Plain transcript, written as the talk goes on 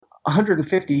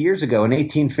150 years ago in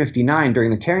 1859 during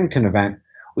the Carrington event,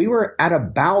 we were at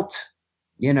about,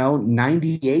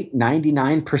 98,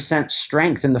 99%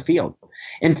 strength in the field.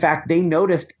 In fact, they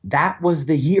noticed that was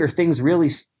the year things really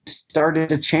started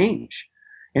to change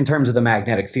in terms of the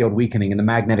magnetic field weakening and the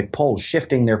magnetic poles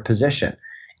shifting their position.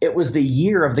 It was the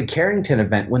year of the Carrington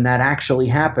event when that actually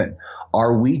happened.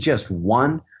 Are we just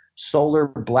one solar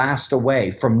blast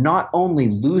away from not only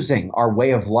losing our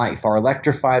way of life, our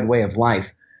electrified way of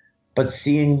life, but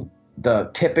seeing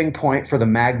the tipping point for the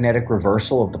magnetic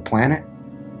reversal of the planet?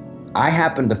 I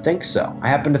happen to think so. I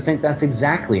happen to think that's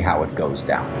exactly how it goes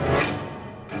down.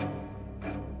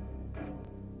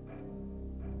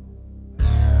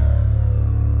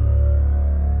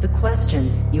 The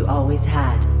questions you always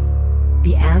had.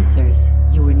 The answers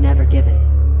you were never given.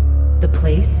 The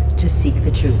place to seek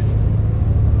the truth.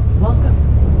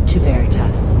 Welcome to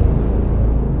Veritas.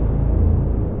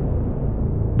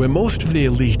 When most of the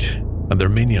elite and their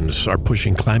minions are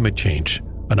pushing climate change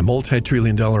and a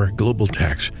multi-trillion-dollar global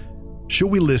tax,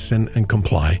 should we listen and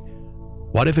comply?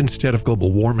 What if instead of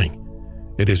global warming,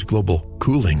 it is global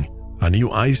cooling, a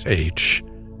new ice age?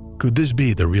 Could this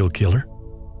be the real killer?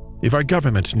 If our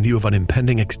governments knew of an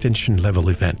impending extinction-level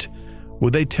event,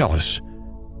 would they tell us?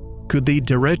 Could the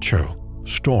derecho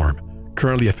storm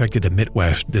currently affecting the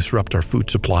Midwest disrupt our food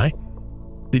supply?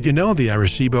 Did you know the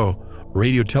Arecibo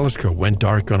radio telescope went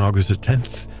dark on August the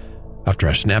 10th after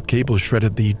a snap cable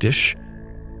shredded the dish?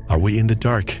 Are we in the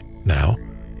dark now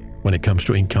when it comes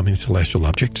to incoming celestial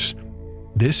objects?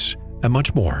 This and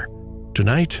much more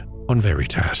tonight on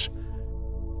Veritas.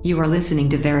 You are listening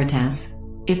to Veritas.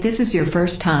 If this is your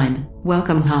first time,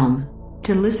 welcome home.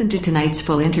 To listen to tonight's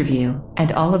full interview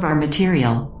and all of our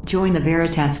material, join the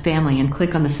Veritas family and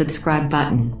click on the subscribe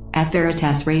button at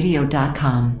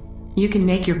veritasradio.com. You can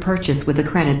make your purchase with a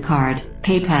credit card,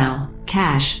 PayPal,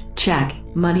 cash, check,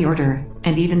 money order,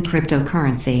 and even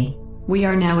cryptocurrency. We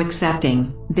are now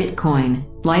accepting Bitcoin,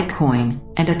 Litecoin,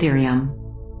 and Ethereum.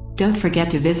 Don't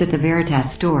forget to visit the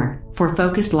Veritas store for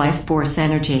focused life force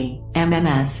energy,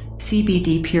 MMS,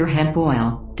 CBD pure hemp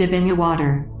oil, Divinia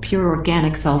water, pure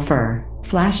organic sulfur,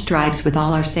 flash drives with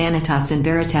all our Sanitas and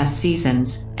Veritas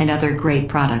seasons, and other great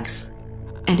products.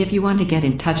 And if you want to get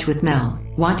in touch with Mel,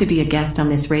 want to be a guest on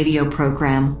this radio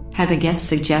program, have a guest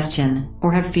suggestion,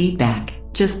 or have feedback,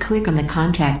 just click on the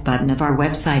contact button of our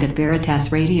website at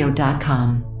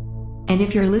veritasradio.com. And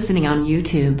if you're listening on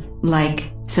YouTube,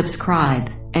 like, subscribe,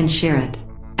 and share it.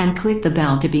 And click the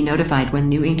bell to be notified when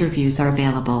new interviews are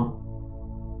available.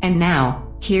 And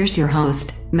now, here's your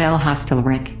host, Mel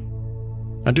Hostelrick.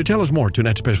 And to tell us more,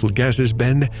 tonight's special guest is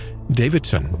Ben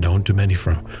Davidson, known to many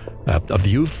of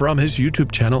you from his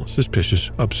YouTube channel, Suspicious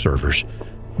Observers.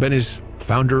 Ben is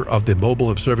founder of the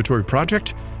Mobile Observatory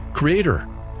Project, creator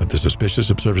of the Suspicious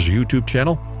Observers YouTube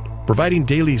channel, providing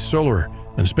daily solar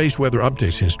and space weather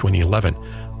updates since 2011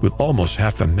 with almost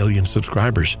 500,000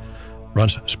 subscribers.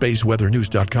 Runs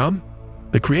spaceweathernews.com,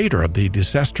 the creator of the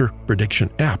Disaster Prediction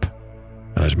app.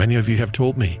 And as many of you have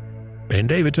told me, Ben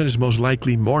Davidson is most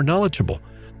likely more knowledgeable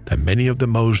than many of the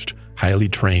most highly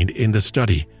trained in the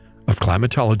study of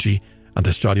climatology and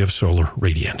the study of solar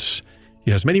radiance.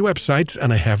 He has many websites,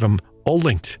 and I have them all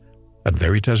linked at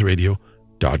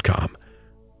veritasradio.com.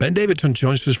 Ben Davidson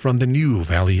joins us from the new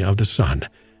Valley of the Sun.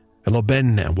 Hello,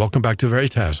 Ben, and welcome back to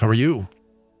Veritas. How are you?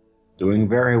 Doing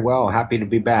very well. Happy to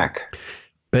be back.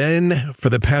 Ben, for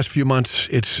the past few months,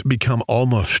 it's become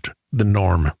almost the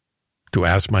norm to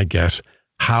ask my guests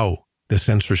how the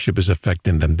censorship is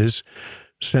affecting them. This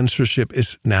censorship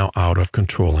is now out of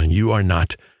control, and you are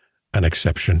not an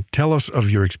exception. Tell us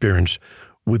of your experience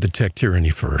with the tech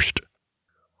tyranny first.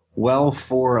 Well,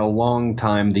 for a long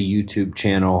time, the YouTube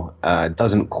channel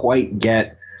doesn't quite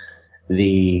get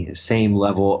the same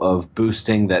level of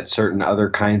boosting that certain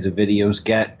other kinds of videos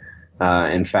get.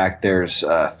 In fact, there's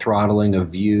throttling of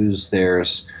views.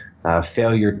 There's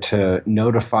failure to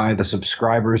notify the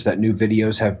subscribers that new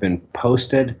videos have been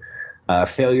posted.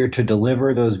 Failure to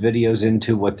deliver those videos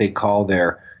into what they call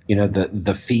their,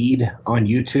 the feed on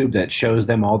YouTube that shows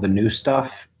them all the new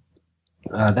stuff.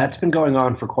 That's been going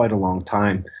on for quite a long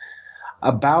time.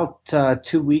 About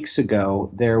 2 weeks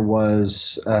ago, there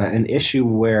was an issue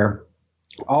where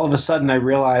all of a sudden I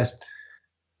realized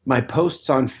my posts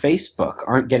on Facebook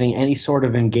aren't getting any sort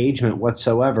of engagement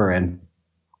whatsoever. And,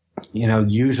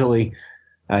 usually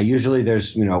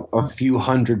there's, a few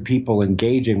hundred people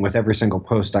engaging with every single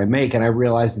post I make. And I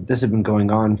realized that this had been going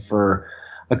on for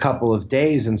a couple of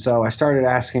days. And so I started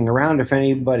asking around if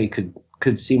anybody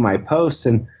could see my posts.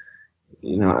 And,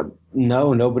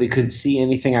 no, nobody could see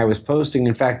anything I was posting.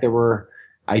 In fact, there were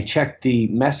I checked the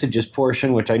messages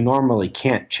portion, which I normally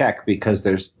can't check because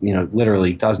there's,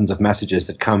 literally dozens of messages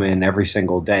that come in every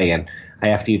single day, and I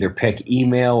have to either pick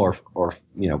email or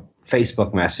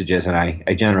Facebook messages, and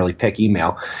I generally pick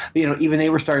email. But, even they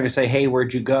were starting to say, hey,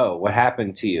 where'd you go? What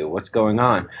happened to you? What's going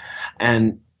on?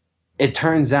 And it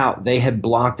turns out they had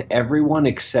blocked everyone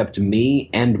except me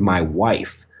and my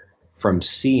wife from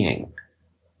seeing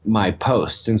my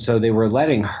posts. And so they were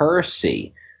letting her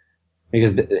see,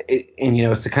 because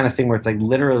it's the kind of thing where it's like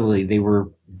literally they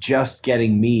were just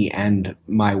getting me and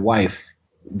my wife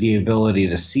the ability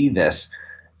to see this,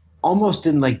 almost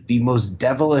in like the most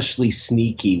devilishly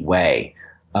sneaky way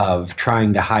of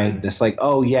trying to hide this. Like,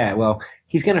 oh yeah, well,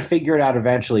 he's going to figure it out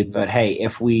eventually, but hey,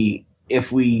 if we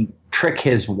trick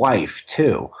his wife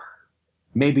too,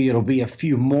 maybe it'll be a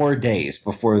few more days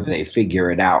before they figure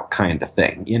it out, kind of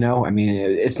thing. I mean,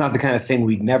 it's not the kind of thing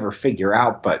we'd never figure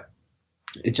out, but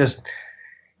it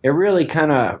really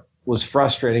kind of was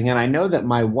frustrating. And I know that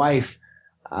my wife,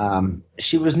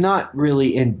 she was not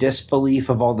really in disbelief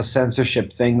of all the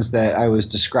censorship things that I was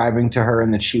describing to her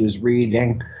and that she was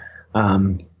reading.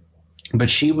 But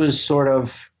she was sort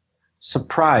of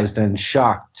surprised and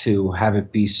shocked to have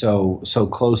it be so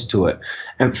close to it.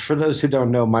 And for those who don't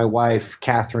know, my wife,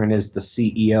 Catherine, is the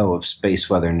CEO of Space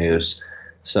Weather News.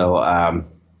 So,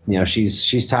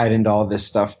 she's tied into all this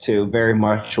stuff too, very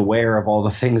much aware of all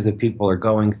the things that people are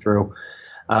going through.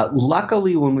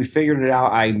 Luckily, when we figured it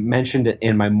out, I mentioned it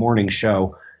in my morning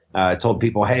show. I told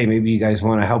people, hey, maybe you guys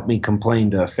want to help me complain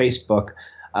to Facebook.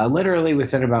 Literally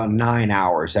within about 9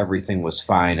 hours, everything was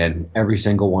fine, and every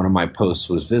single one of my posts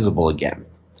was visible again.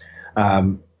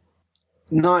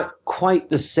 Not quite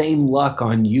the same luck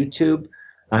on YouTube.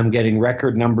 I'm getting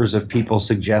record numbers of people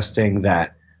suggesting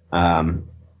that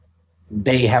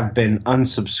they have been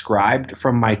unsubscribed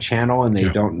from my channel and they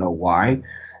don't know why.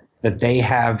 That they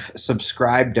have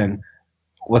subscribed and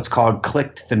what's called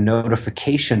clicked the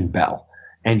notification bell,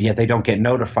 and yet they don't get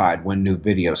notified when new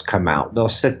videos come out. They'll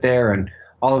sit there and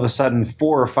all of a sudden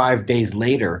 4 or 5 days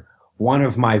later, one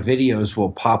of my videos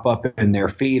will pop up in their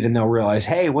feed and they'll realize,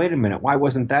 hey, wait a minute, why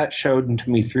wasn't that shown to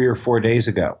me 3 or 4 days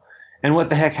ago? And what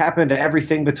the heck happened to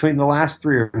everything between the last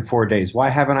 3 or 4 days? Why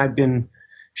haven't I been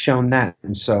shown that?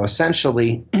 And so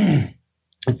essentially,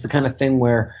 it's the kind of thing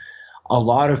where a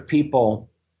lot of people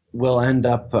will end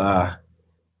up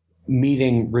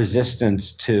meeting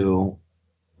resistance to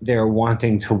their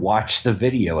wanting to watch the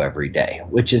video every day,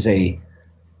 which is a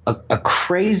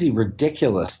crazy,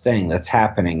 ridiculous thing that's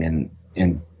happening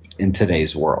in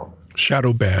today's world.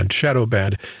 Shadow ban.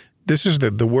 This is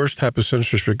the worst type of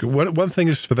censorship. One thing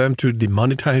is for them to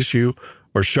demonetize you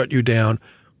or shut you down,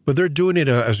 but they're doing it,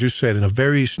 as you said, in a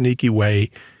very sneaky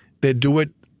way. They do it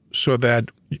so that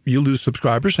you lose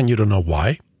subscribers and you don't know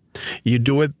why. You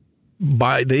do it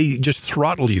they just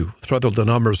throttle the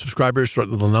number of subscribers,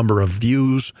 throttle the number of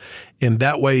views, and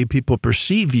that way people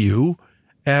perceive you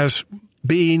as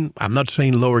being, I'm not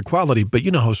saying lower quality, but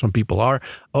you know how some people are.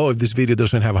 Oh, if this video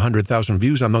doesn't have 100,000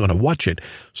 views, I'm not going to watch it.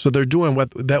 So they're doing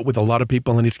that with a lot of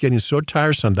people, and it's getting so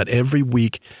tiresome that every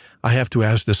week I have to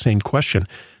ask the same question.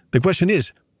 The question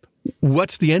is,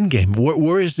 what's the end game?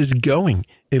 Where is this going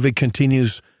if it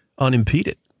continues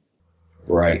unimpeded?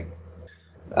 Right.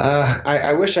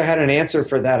 I wish I had an answer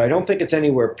for that. I don't think it's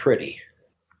anywhere pretty,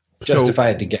 just if I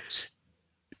had to guess.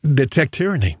 The tech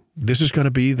tyranny. This is going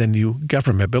to be the new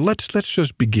government. But let's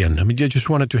just begin. I mean, I just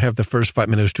wanted to have the first 5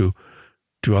 minutes to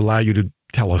allow you to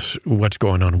tell us what's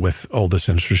going on with all the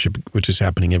censorship, which is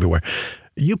happening everywhere.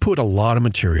 You put a lot of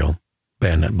material,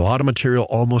 Ben, a lot of material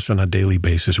almost on a daily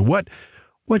basis. What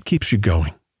keeps you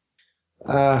going?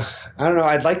 I don't know.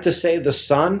 I'd like to say the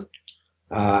sun.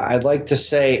 I'd like to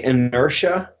say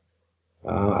inertia.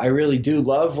 I really do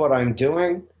love what I'm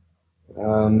doing.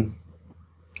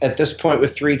 At this point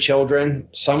with 3 children,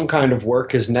 some kind of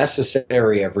work is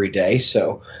necessary every day.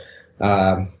 So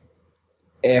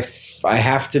if I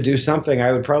have to do something,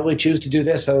 I would probably choose to do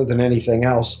this other than anything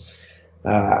else.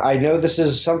 I know this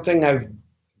is something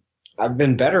I've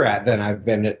been better at than I've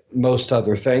been at most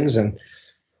other things, and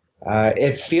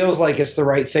it feels like it's the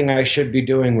right thing I should be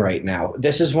doing right now.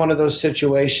 This is one of those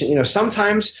situations,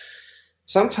 sometimes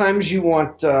you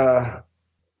want,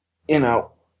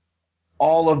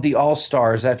 all of the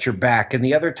all-stars at your back, and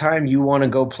the other time you want to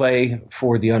go play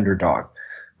for the underdog.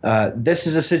 This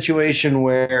is a situation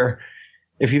where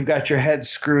if you've got your head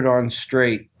screwed on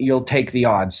straight, you'll take the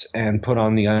odds and put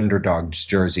on the underdog's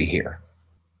jersey here.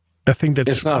 I think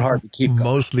it's not hard to keep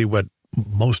mostly what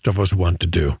most of us want to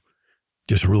do.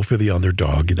 Just root for the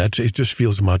underdog. It just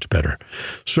feels much better.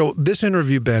 So this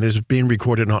interview, Ben, is being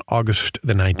recorded on August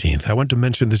the 19th. I want to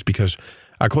mention this because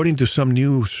according to some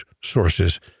news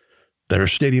sources that are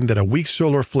stating that a weak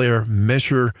solar flare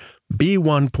measure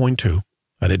B1.2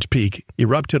 at its peak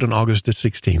erupted on August the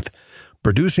 16th,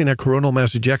 producing a coronal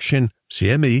mass ejection,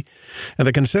 CME, and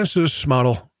the consensus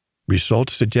model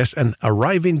results suggest an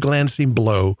arriving glancing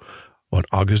blow on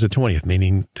August the 20th,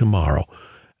 meaning tomorrow.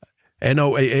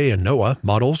 NOAA and NOAA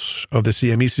models of the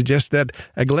CME suggest that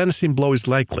a glancing blow is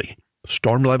likely.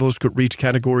 Storm levels could reach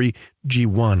category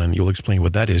G1, and you'll explain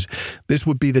what that is. This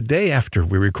would be the day after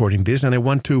we're recording this, and I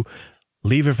want to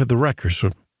leave it for the record.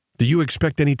 So do you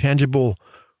expect any tangible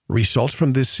results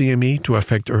from this CME to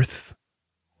affect Earth?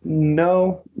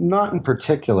 No, not in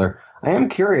particular. I am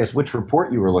curious which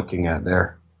report you were looking at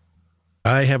there.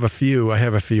 I have a few.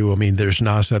 I mean, there's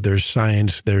NASA, there's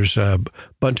Science, there's a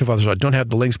bunch of others. I don't have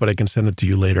the links, but I can send it to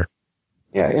you later.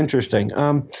 Yeah, interesting.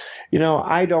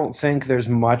 I don't think there's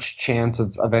much chance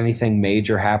of anything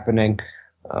major happening.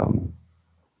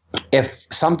 If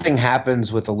something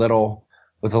happens with a little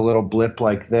blip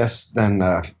like this, then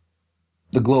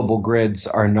the global grids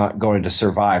are not going to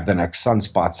survive the next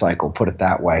sunspot cycle, put it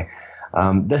that way.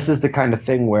 This is the kind of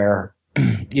thing where,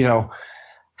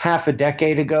 half a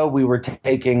decade ago, we were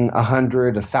taking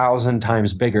 100, 1,000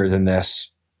 times bigger than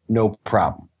this, no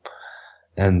problem.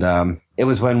 And it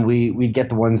was when we'd get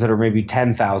the ones that are maybe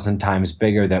 10,000 times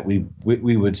bigger that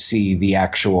we would see the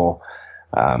actual,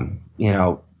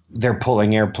 they're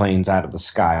pulling airplanes out of the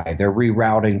sky. They're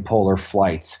rerouting polar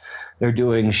flights. They're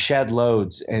doing shed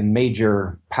loads and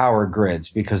major power grids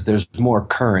because there's more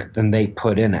current than they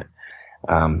put in it.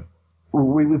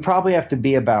 We probably have to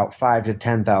be about 5,000 to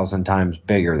 10,000 times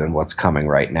bigger than what's coming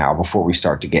right now before we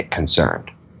start to get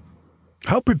concerned.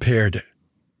 How prepared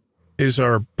is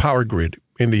our power grid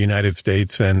in the United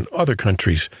States and other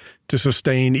countries to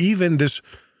sustain even this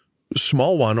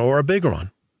small one or a bigger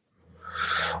one?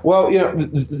 Well,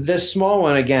 this small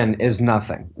one, again, is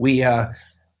nothing.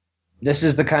 This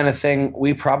is the kind of thing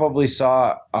we probably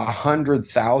saw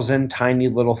 100,000 tiny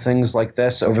little things like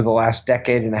this over the last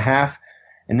decade and a half.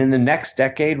 And in the next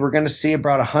decade, we're going to see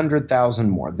about 100,000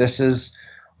 more. This is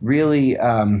really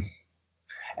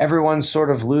everyone's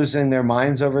sort of losing their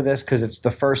minds over this because it's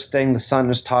the first thing the sun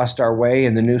has tossed our way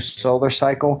in the new solar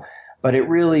cycle. But it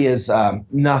really is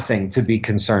nothing to be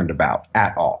concerned about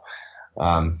at all.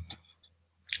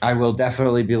 I will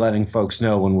definitely be letting folks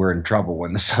know when we're in trouble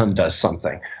when the sun does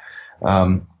something.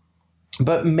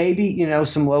 But maybe,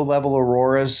 some low-level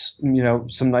auroras,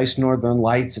 some nice northern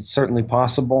lights, it's certainly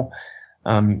possible.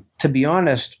 To be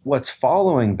honest, what's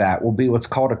following that will be what's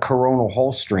called a coronal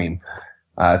hole stream.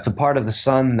 It's a part of the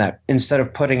sun that instead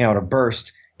of putting out a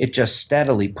burst, it just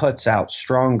steadily puts out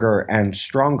stronger and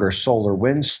stronger solar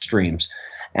wind streams.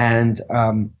 And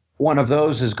one of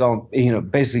those is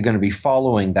basically going to be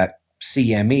following that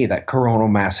CME, that coronal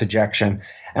mass ejection.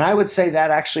 And I would say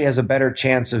that actually has a better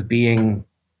chance of being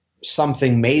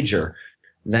something major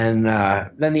than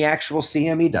the actual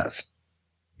CME does.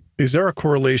 Is there a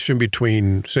correlation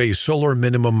between, say, solar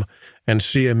minimum and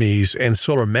CMEs and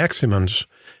solar maximums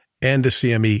and the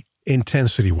CME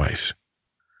intensity-wise?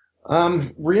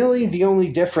 Really, the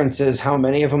only difference is how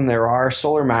many of them there are.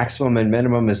 Solar maximum and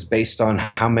minimum is based on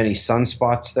how many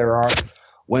sunspots there are.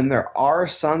 When there are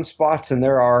sunspots and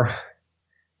there are,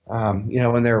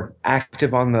 when they're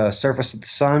active on the surface of the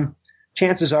sun,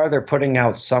 chances are they're putting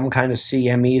out some kind of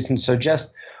CMEs. And so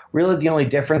just really the only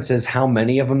difference is how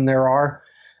many of them there are.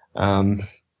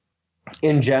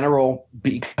 In general,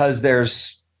 because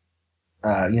there's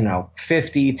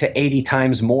 50 to 80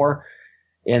 times more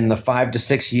in the 5 to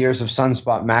 6 years of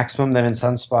sunspot maximum than in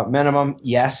sunspot minimum.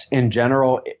 Yes, in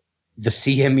general, the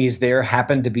CMEs there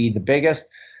happen to be the biggest,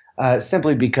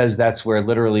 simply because that's where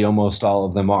literally almost all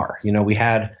of them are. We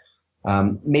had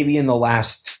maybe in the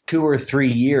last 2 or 3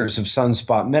 years of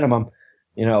sunspot minimum,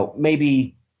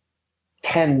 maybe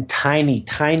 10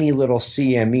 tiny little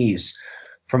CMEs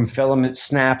from filament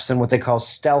snaps and what they call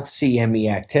stealth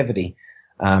CME activity.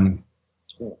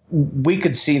 We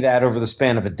could see that over the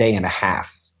span of a day and a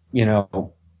half,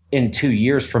 in 2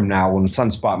 years from now when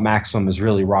sunspot maximum is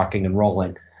really rocking and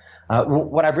rolling.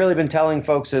 What I've really been telling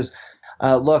folks is,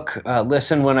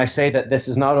 listen when I say that this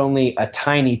is not only a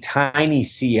tiny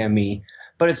CME,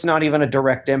 but it's not even a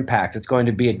direct impact. It's going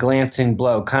to be a glancing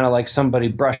blow, kind of like somebody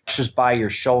brushes by your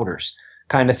shoulders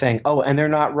kind of thing. Oh, and they're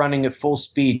not running at full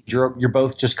speed. You're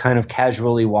both just kind of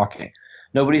casually walking.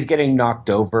 Nobody's getting knocked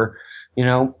over.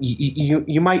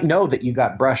 You might know that you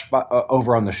got brushed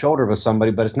over on the shoulder with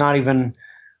somebody, but it's not even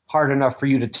hard enough for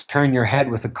you to turn your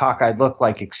head with a cockeyed look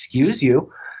like, excuse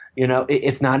you.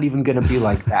 It's not even going to be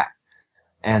like that.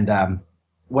 And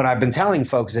what I've been telling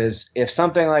folks is if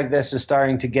something like this is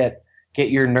starting to get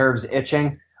your nerves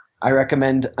itching, I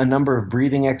recommend a number of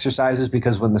breathing exercises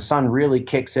because when the sun really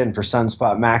kicks in for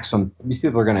sunspot maximum, these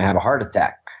people are going to have a heart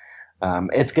attack.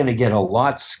 It's going to get a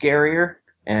lot scarier,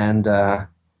 and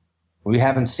we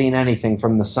haven't seen anything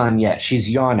from the sun yet. She's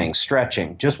yawning,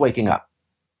 stretching, just waking up.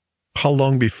 How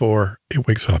long before it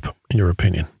wakes up, in your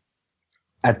opinion?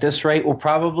 At this rate, we'll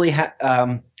probably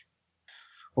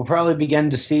begin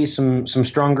to see some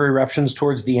stronger eruptions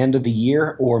towards the end of the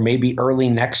year, or maybe early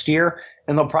next year,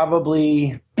 and they'll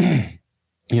probably,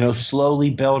 slowly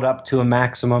build up to a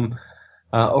maximum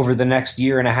over the next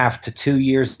year and a half to 2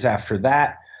 years after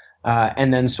that,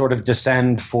 and then sort of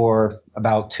descend for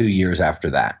about 2 years after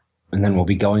that, and then we'll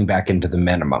be going back into the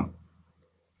minimum.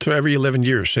 So every 11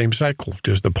 years, same cycle,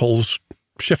 just the poles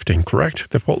shifting, correct?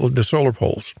 The solar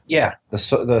poles. Yeah,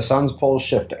 the sun's poles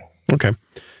shifting. Okay.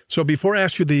 So before I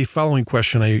ask you the following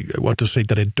question, I want to say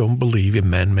that I don't believe in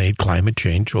man-made climate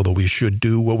change, although we should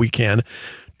do what we can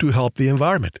to help the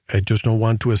environment. I just don't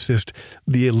want to assist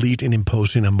the elite in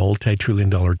imposing a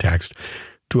multi-trillion-dollar tax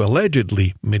to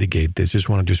allegedly mitigate this. Just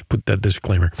want to put that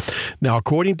disclaimer. Now,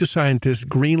 according to scientists,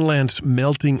 Greenland's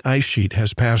melting ice sheet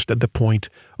has passed at the point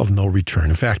of no return.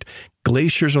 In fact,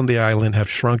 glaciers on the island have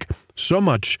shrunk so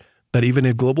much that even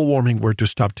if global warming were to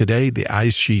stop today, the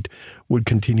ice sheet would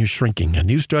continue shrinking. A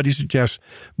new study suggests,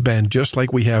 Ben, just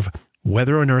like we have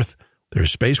weather on Earth,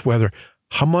 there's space weather.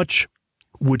 How much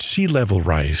would sea level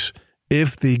rise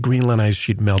if the Greenland ice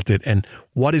sheet melted? And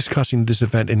what is causing this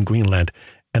event in Greenland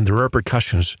and the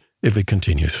repercussions if it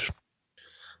continues?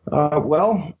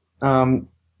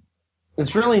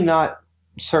 It's really not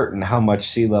certain how much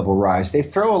sea level rise. They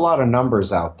throw a lot of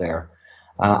numbers out there.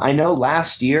 I know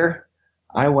last year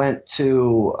I went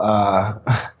to,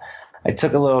 I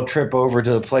took a little trip over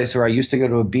to the place where I used to go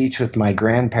to a beach with my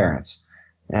grandparents,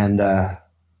 and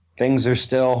things are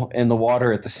still in the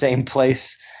water at the same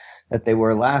place that they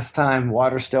were last time.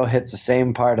 Water still hits the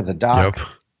same part of the dock.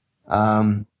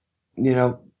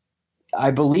 Yep.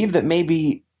 I believe that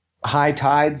maybe high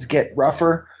tides get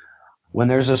rougher. When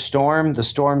there's a storm, the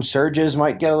storm surges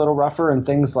might get a little rougher and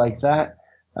things like that.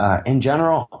 In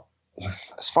general,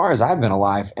 as far as I've been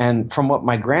alive, and from what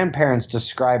my grandparents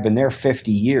describe in their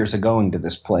 50 years of going to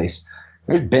this place,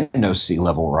 there's been no sea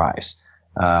level rise.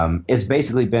 It's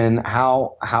basically been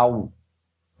how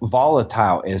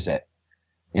volatile is it?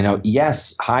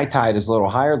 Yes, high tide is a little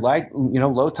higher,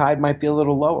 low tide might be a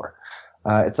little lower.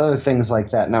 It's other things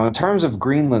like that. Now, in terms of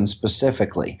Greenland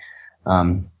specifically,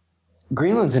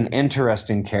 Greenland's an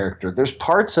interesting character. There's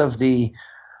parts of the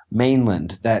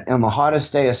mainland that on the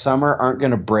hottest day of summer aren't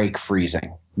going to break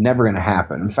freezing. Never going to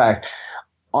happen. In fact,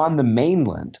 on the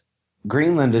mainland,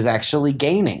 Greenland is actually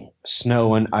gaining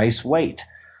snow and ice weight.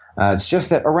 It's just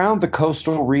that around the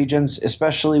coastal regions,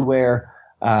 especially where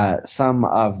some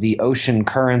of the ocean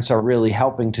currents are really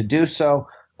helping to do so,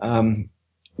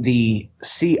 the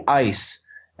sea ice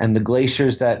and the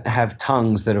glaciers that have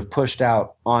tongues that have pushed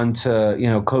out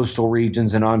onto coastal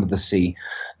regions and onto the sea,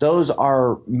 those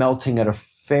are melting at a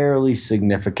fairly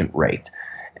significant rate.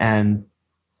 And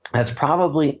that's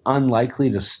probably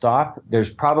unlikely to stop. There's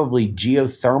probably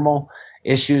geothermal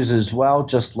issues as well,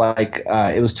 just like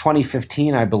it was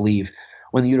 2015, I believe,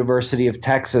 when the University of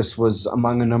Texas was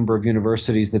among a number of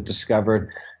universities that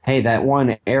discovered, hey, that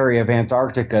one area of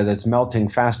Antarctica that's melting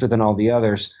faster than all the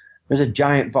others, there's a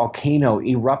giant volcano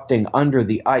erupting under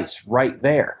the ice right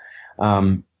there.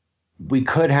 We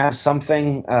could have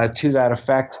something to that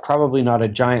effect, probably not a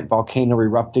giant volcano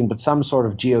erupting, but some sort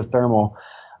of geothermal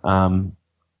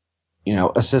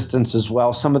assistance as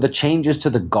well. Some of the changes to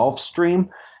the Gulf Stream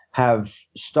have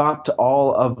stopped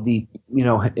all of the,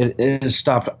 it has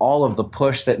stopped all of the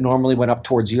push that normally went up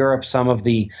towards Europe. Some of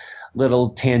the little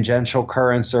tangential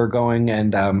currents are going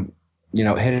and,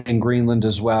 hitting Greenland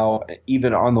as well,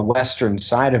 even on the western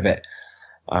side of it.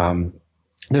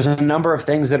 There's a number of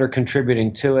things that are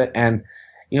contributing to it. And,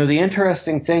 the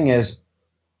interesting thing is,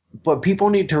 what people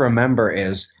need to remember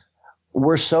is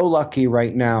we're so lucky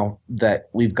right now that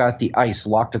we've got the ice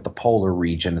locked at the polar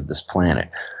region of this planet.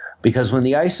 Because when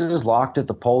the ice is locked at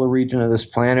the polar region of this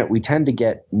planet, we tend to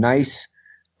get nice,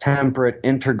 temperate,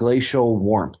 interglacial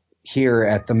warmth here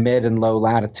at the mid and low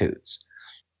latitudes.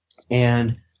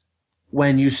 And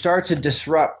when you start to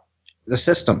disrupt the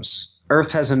systems,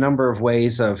 Earth has a number of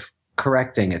ways of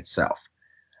correcting itself.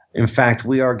 In fact,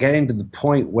 we are getting to the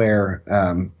point where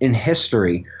in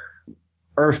history,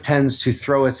 Earth tends to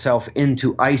throw itself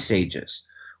into ice ages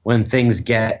when things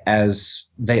get as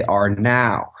they are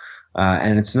now.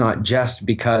 And it's not just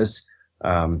because,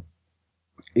 of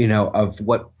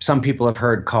what some people have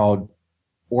heard called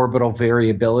orbital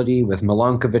variability with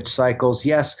Milankovitch cycles.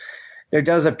 Yes, there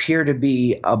does appear to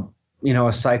be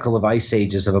a cycle of ice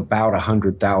ages of about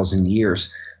 100,000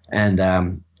 years.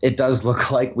 And it does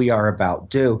look like we are about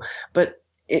due. But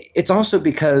it's also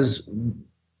because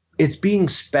it's being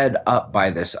sped up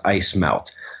by this ice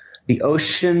melt. The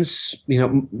oceans,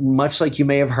 much like you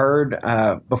may have heard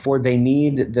before, they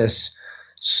need this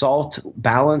salt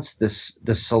balance, the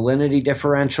salinity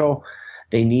differential.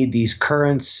 They need these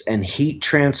currents and heat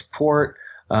transport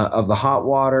of the hot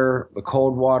water, the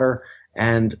cold water,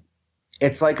 and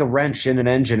it's like a wrench in an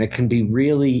engine. It can be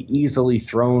really easily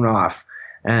thrown off.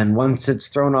 And once it's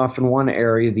thrown off in one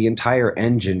area, the entire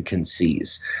engine can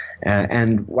seize.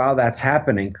 And while that's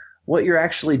happening, what you're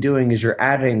actually doing is you're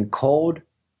adding cold,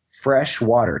 fresh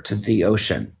water to the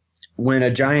ocean. When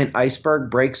a giant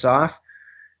iceberg breaks off,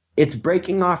 it's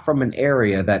breaking off from an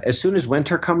area that as soon as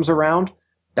winter comes around,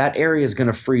 that area is going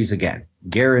to freeze again,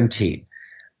 guaranteed.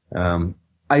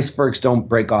 Icebergs don't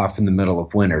break off in the middle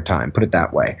of winter time, put it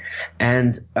that way.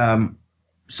 And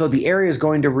so the area is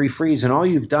going to refreeze, and all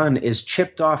you've done is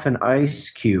chipped off an ice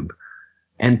cube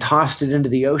and tossed it into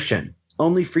the ocean,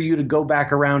 only for you to go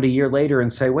back around a year later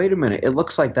and say, wait a minute, it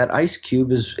looks like that ice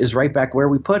cube is right back where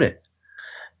we put it.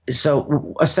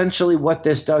 So essentially what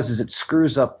this does is it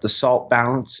screws up the salt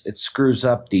balance, it screws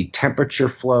up the temperature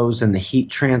flows and the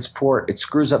heat transport, it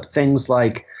screws up things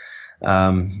like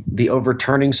the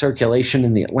overturning circulation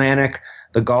in the Atlantic,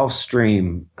 the Gulf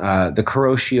Stream, the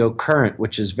Kuroshio Current,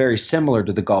 which is very similar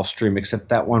to the Gulf Stream, except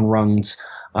that one runs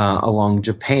along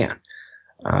Japan.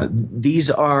 These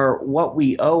are what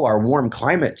we owe our warm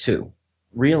climate to,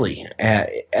 really,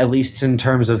 at least in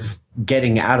terms of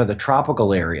getting out of the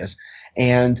tropical areas.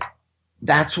 And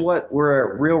that's what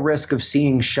we're at real risk of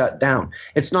seeing shut down.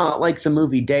 It's not like the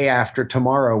movie Day After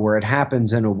Tomorrow, where it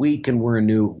happens in a week and we're in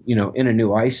a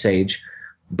new ice age,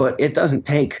 but it doesn't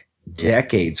take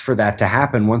decades for that to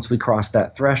happen once we cross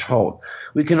that threshold.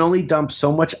 We can only dump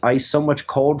so much ice, so much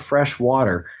cold, fresh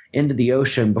water into the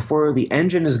ocean before the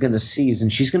engine is going to seize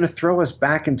and she's going to throw us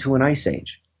back into an ice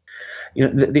age.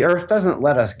 The Earth doesn't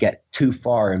let us get too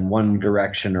far in one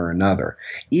direction or another.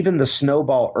 Even the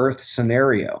snowball Earth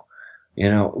scenario,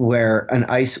 where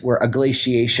a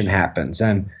glaciation happens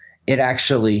and it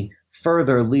actually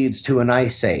further leads to an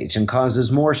ice age and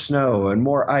causes more snow and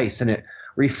more ice, and it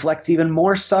reflects even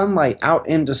more sunlight out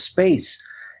into space.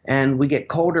 And we get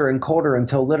colder and colder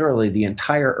until literally the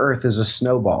entire Earth is a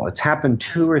snowball. It's happened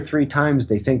 2 or 3 times,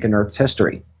 they think, in Earth's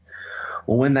history.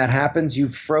 Well, when that happens,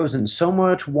 you've frozen so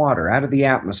much water out of the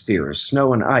atmosphere as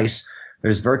snow and ice,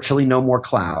 there's virtually no more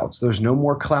clouds. There's no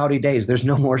more cloudy days. There's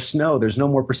no more snow. There's no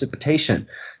more precipitation.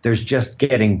 There's just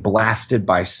getting blasted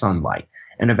by sunlight.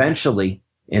 And eventually,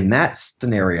 in that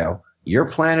scenario, your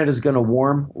planet is going to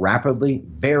warm rapidly,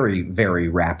 very, very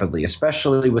rapidly,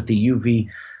 especially with the UV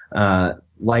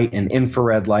light and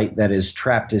infrared light that is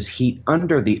trapped as heat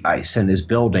under the ice and is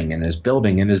building and is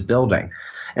building and is building.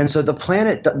 And so the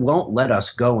planet won't let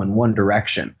us go in one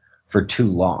direction for too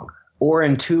long or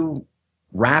in too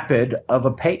rapid of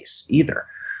a pace either.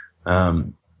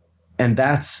 And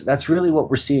that's really what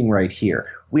we're seeing right here.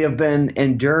 We have been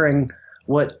enduring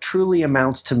what truly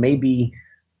amounts to maybe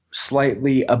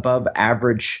slightly above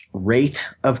average rate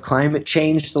of climate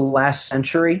change the last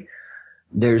century.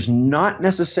 There's not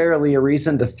necessarily a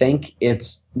reason to think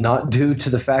it's not due to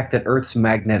the fact that Earth's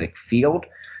magnetic field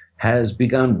has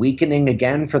begun weakening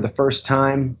again for the first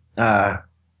time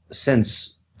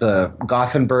since the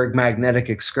Gothenburg magnetic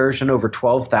excursion over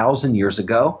 12,000 years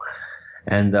ago.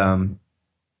 And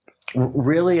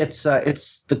really, it's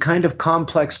the kind of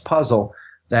complex puzzle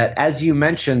that, as you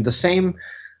mentioned, the same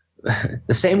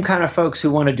kind of folks who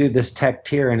want to do this tech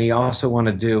tyranny also want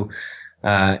to do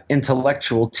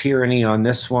intellectual tyranny on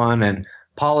this one, and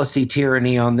policy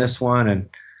tyranny on this one, and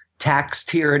tax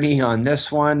tyranny on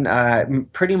this one.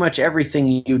 Pretty much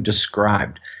everything you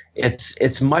described.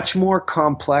 It's much more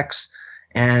complex,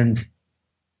 and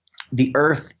the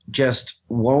Earth just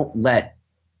won't let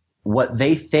what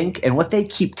they think and what they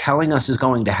keep telling us is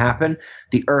going to happen.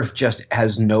 The Earth just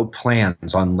has no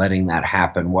plans on letting that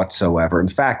happen whatsoever. In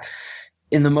fact,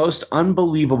 in the most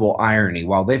unbelievable irony,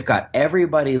 while they've got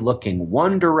everybody looking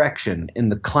one direction in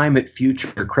the climate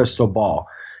future crystal ball,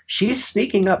 she's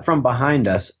sneaking up from behind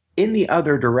us in the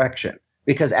other direction.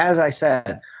 Because, as I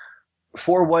said,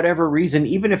 for whatever reason,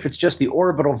 even if it's just the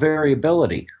orbital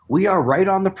variability, we are right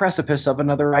on the precipice of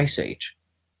another ice age,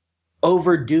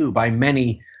 overdue by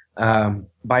many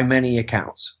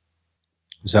accounts.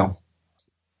 So,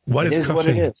 what is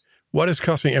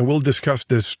causing, and we'll discuss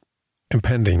this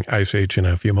impending ice age in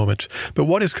a few moments, but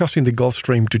what is causing the Gulf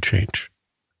Stream to change?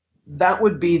 That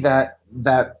would be that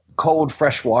cold,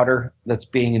 fresh water that's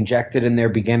being injected in there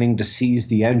beginning to seize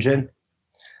the engine.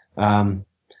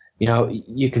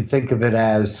 you can think of it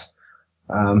as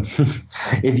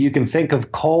if you can think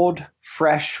of cold,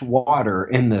 fresh water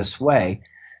in this way,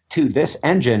 to this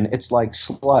engine, it's like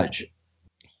sludge.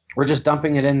 We're just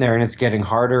dumping it in there, and it's getting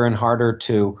harder and harder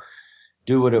to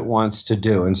do what it wants to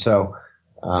do. And so,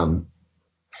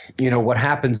 what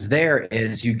happens there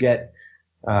is you get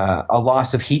a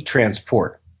loss of heat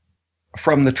transport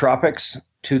from the tropics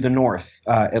to the North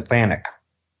Atlantic.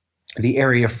 The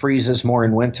area freezes more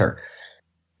in winter.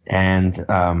 And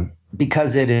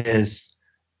because it is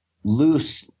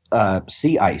loose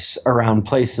sea ice around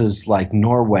places like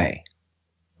Norway,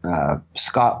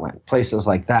 Scotland, places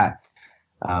like that,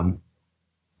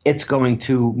 it's going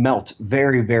to melt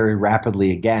very, very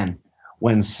rapidly again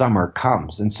when summer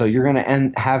comes. And so you're going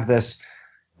to have this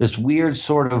weird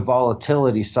sort of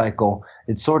volatility cycle.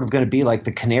 It's sort of going to be like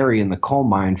the canary in the coal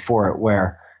mine for it,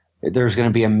 where there's going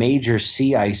to be a major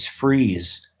sea ice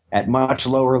freeze at much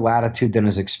lower latitude than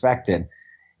is expected.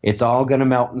 It's all going to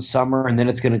melt in summer, and then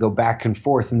it's going to go back and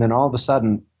forth. And then all of a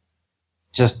sudden,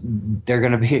 they're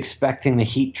going to be expecting the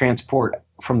heat transport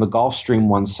from the Gulf Stream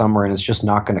one summer, and it's just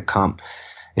not going to come.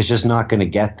 It's just not going to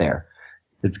get there.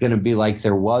 It's going to be like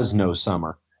there was no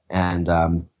summer. And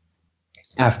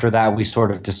after that, we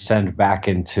sort of descend back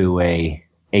into a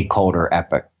colder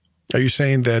epoch. Are you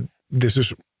saying that this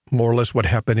is more or less what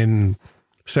happened in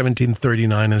 1739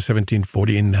 and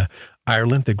 1740 in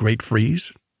Ireland, the Great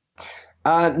Freeze?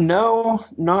 No,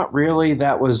 not really.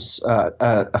 That was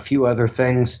a few other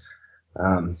things.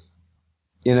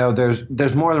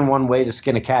 There's more than one way to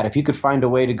skin a cat. If you could find a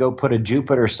way to go put a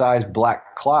Jupiter-sized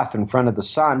black cloth in front of the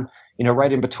sun,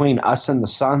 right in between us and the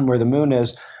sun where the moon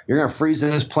is, you're going to freeze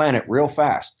this planet real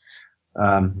fast.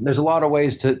 There's a lot of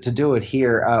ways to do it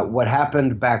here. What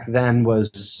happened back then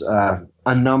was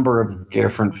a number of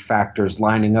different factors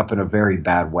lining up in a very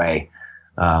bad way,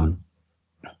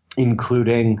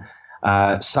 including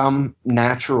some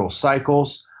natural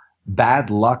cycles, bad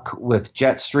luck with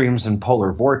jet streams and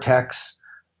polar vortex,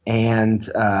 and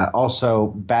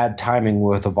also bad timing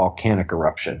with a volcanic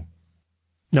eruption.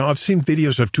 Now, I've seen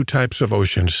videos of two types of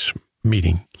oceans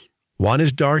meeting. One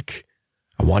is dark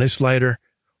and one is lighter.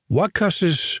 What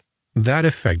causes that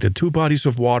effect, the two bodies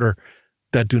of water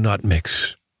that do not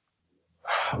mix?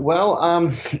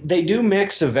 Well, they do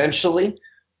mix eventually.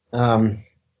 And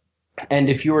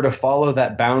if you were to follow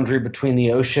that boundary between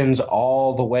the oceans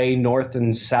all the way north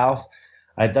and south,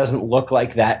 it doesn't look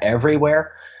like that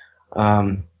everywhere.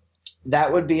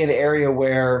 That would be an area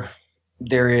where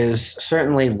there is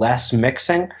certainly less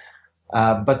mixing,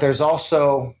 but there's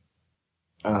also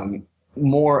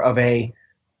more of a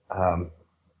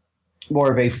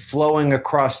flowing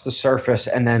across the surface,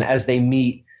 and then as they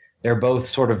meet, they're both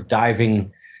sort of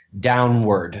diving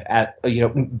downward at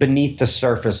beneath the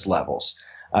surface levels,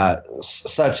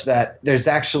 such that there's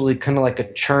actually kind of like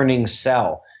a churning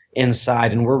cell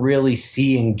inside, and we're really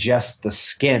seeing just the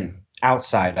skin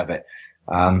outside of it.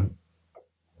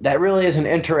 That really is an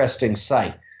interesting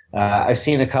sight. I've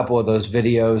seen a couple of those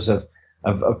videos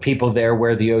of people there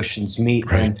where the oceans meet,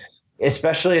 right. And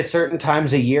especially at certain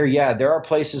times of year, yeah, there are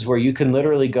places where you can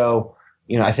literally go,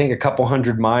 I think a couple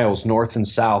hundred miles north and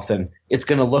south, and it's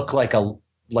going to look like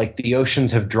the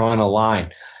oceans have drawn a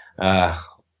line.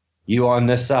 You on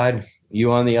this side,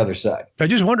 you on the other side. I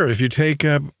just wonder if you take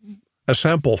a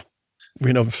sample,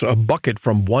 a bucket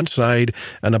from one side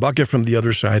and a bucket from the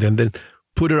other side, and then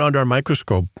put it under a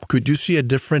microscope, could you see a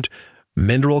different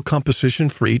mineral composition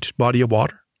for each body of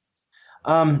water?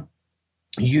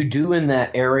 You do in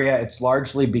that area. It's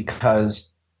largely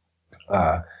because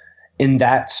in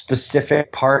that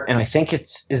specific part, and I think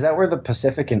is that where the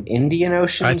Pacific and Indian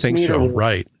Oceans meet? I think so,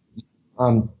 right.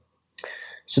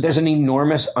 So there's an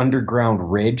enormous underground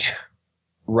ridge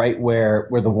right where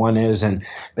the one is, and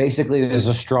basically there's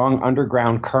a strong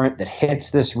underground current that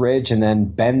hits this ridge and then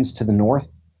bends to the north.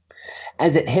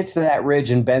 As it hits that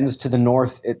ridge and bends to the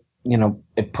north,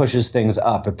 it pushes things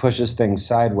up, it pushes things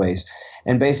sideways.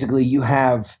 And basically you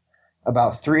have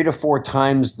about 3 to 4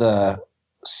 times the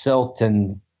silt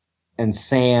and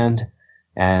sand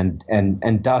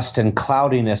and dust and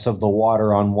cloudiness of the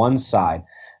water on one side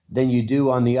than you do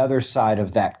on the other side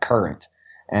of that current.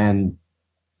 And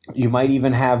you might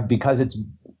even have, because it's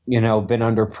been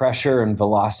under pressure and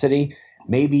velocity,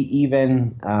 maybe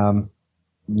even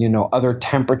other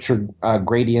temperature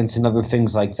gradients and other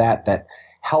things like that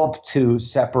help to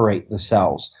separate the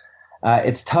cells.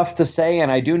 It's tough to say,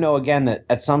 and I do know, again, that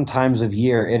at some times of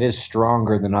year it is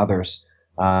stronger than others.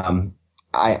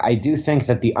 I do think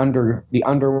that the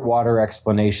underwater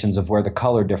explanations of where the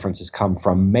color differences come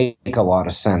from make a lot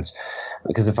of sense.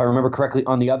 Because if I remember correctly,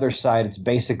 on the other side, it's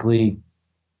basically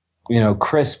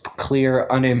crisp, clear,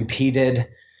 unimpeded,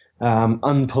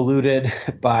 unpolluted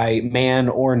by man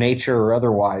or nature or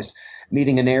otherwise,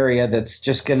 meeting an area that's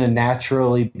just going to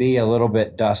naturally be a little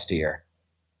bit dustier.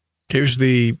 Here's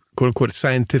the quote-unquote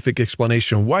scientific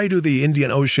explanation. Why do the Indian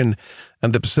Ocean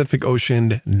and the Pacific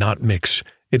Ocean not mix?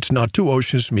 It's not two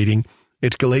oceans meeting.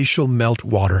 It's glacial melt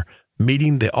water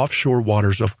meeting the offshore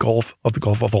waters of the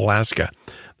Gulf of Alaska.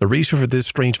 The reason for this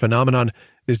strange phenomenon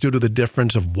is due to the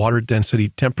difference of water density,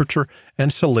 temperature,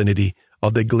 and salinity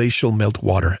of the glacial melt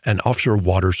water and offshore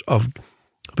waters of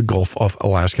the Gulf of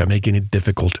Alaska, making it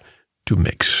difficult to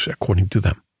mix, according to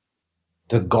them.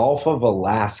 The Gulf of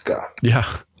Alaska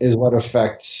is what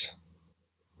affects.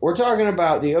 We're talking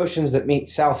about the oceans that meet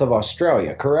south of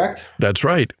Australia, correct? That's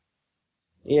right.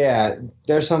 Yeah,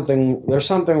 there's something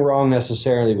wrong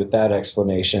necessarily with that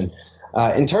explanation.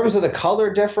 In terms of the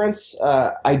color difference,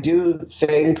 I do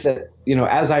think that,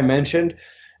 as I mentioned,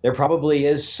 there probably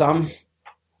is some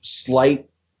slight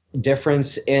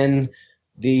difference in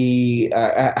the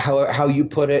how you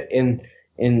put it in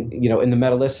the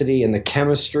metallicity and the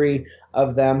chemistry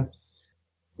of them.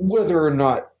 Whether or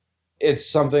not it's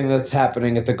something that's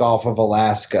happening at the Gulf of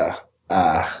Alaska,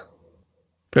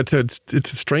 it's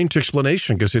a strange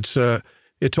explanation because it's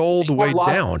all the way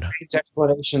down. Lots of strange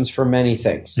explanations for many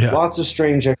things. Yeah. Lots of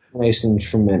strange explanations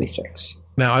for many things.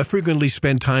 Now, I frequently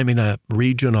spend time in a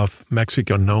region of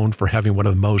Mexico known for having one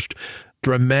of the most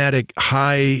dramatic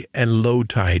high and low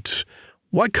tides.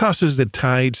 What causes the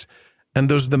tides, and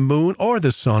does the moon or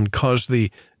the sun cause the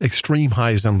extreme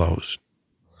highs and lows?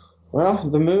 Well,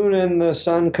 the moon and the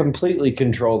sun completely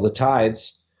control the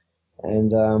tides.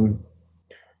 And,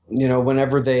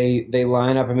 whenever they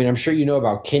line up, I mean, I'm sure you know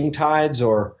about king tides,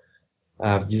 or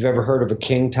if you've ever heard of a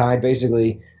king tide.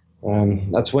 Basically,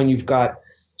 that's when you've got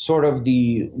sort of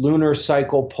the lunar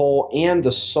cycle pole and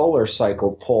the solar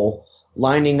cycle pole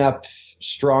lining up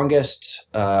strongest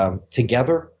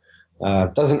together.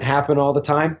 Doesn't happen all the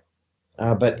time.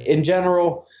 But in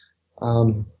general,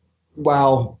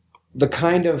 while the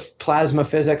kind of plasma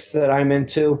physics that I'm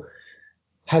into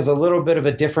has a little bit of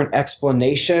a different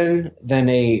explanation than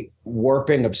a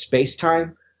warping of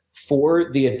space-time for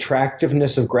the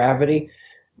attractiveness of gravity,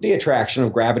 the attraction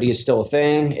of gravity is still a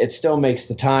thing. It still makes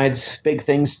the tides. Big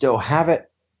things still have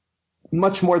it,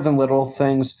 much more than little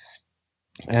things.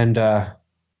 And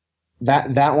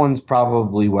that one's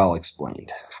probably well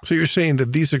explained. So you're saying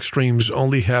that these extremes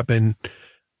only happen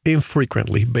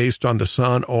infrequently based on the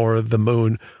sun or the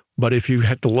moon, but if you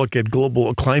had to look at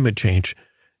global climate change,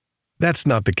 that's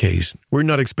not the case. We're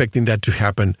not expecting that to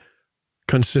happen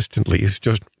consistently. It's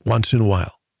just once in a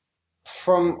while.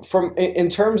 From in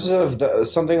terms of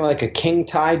something like a king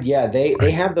tide, yeah, they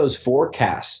have those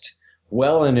forecasts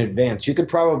well in advance. You could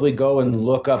probably go and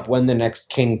look up when the next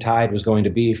king tide was going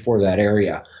to be for that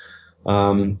area.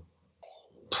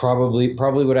 Probably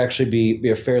would actually be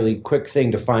a fairly quick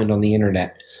thing to find on the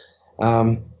internet.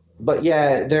 But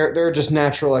yeah, there are just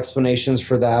natural explanations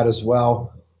for that as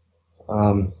well.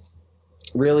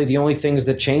 Really, the only things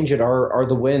that change it are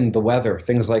the wind, the weather,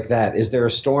 things like that. Is there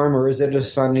a storm or is it a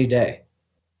sunny day?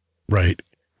 Right.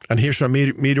 And here's a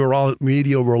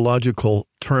meteorological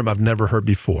term I've never heard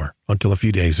before until a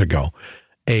few days ago.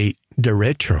 A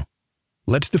derecho.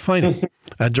 Let's define it.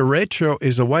 A derecho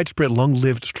is a widespread,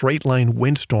 long-lived, straight-line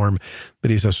windstorm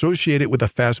that is associated with a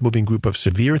fast-moving group of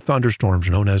severe thunderstorms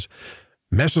known as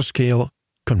mesoscale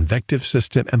convective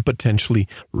system and potentially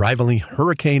rivaling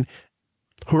hurricanic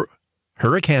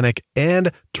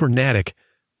and tornadic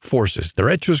forces.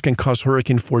 Derechos can cause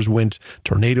hurricane-force winds,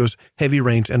 tornadoes, heavy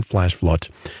rains, and flash floods.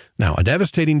 Now, a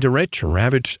devastating derecho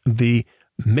ravaged the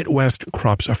Midwest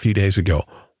crops a few days ago.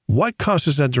 What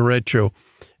causes a derecho,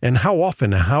 and how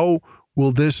often, how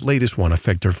will this latest one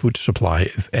affect our food supply,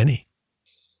 if any?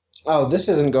 Oh, this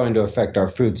isn't going to affect our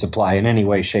food supply in any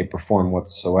way, shape, or form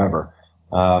whatsoever.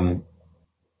 About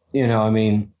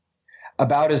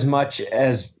as much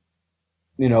as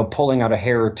pulling out a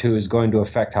hair or two is going to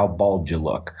affect how bald you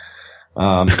look.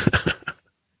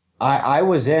 I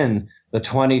was in the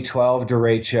 2012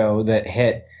 derecho that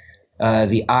hit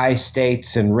the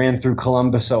I-states and ran through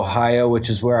Columbus, Ohio, which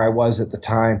is where I was at the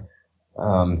time.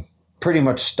 Pretty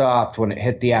much stopped when it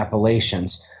hit the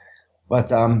Appalachians.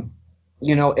 But,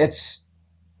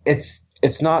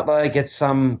 it's not like it's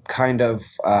some kind of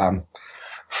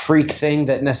freak thing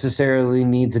that necessarily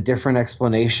needs a different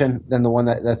explanation than the one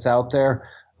that's out there.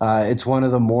 It's one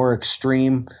of the more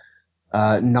extreme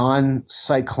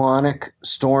non-cyclonic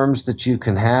storms that you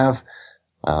can have.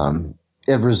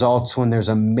 It results when there's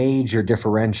a major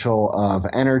differential of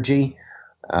energy,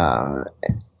 a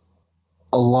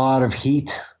lot of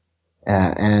heat,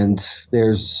 and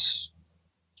there's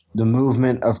the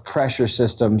movement of pressure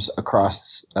systems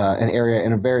across an area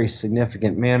in a very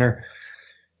significant manner.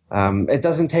 It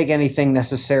doesn't take anything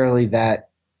necessarily that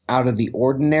out of the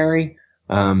ordinary.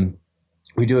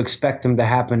 We do expect them to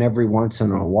happen every once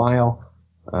in a while.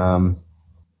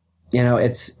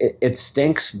 It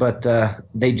stinks, but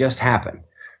they just happen.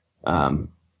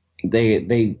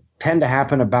 They tend to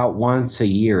happen about once a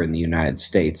year in the United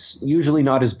States. Usually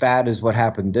not as bad as what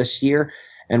happened this year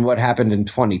and what happened in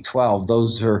 2012.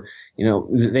 Those are,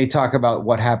 they talk about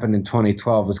what happened in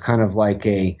 2012 as kind of like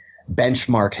a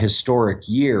benchmark historic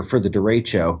year for the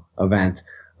derecho event.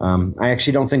 I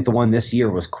actually don't think the one this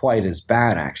year was quite as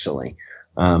bad, actually.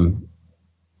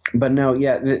 But no,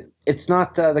 yeah, it's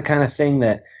not the kind of thing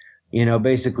that,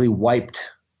 basically wiped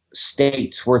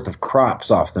states worth of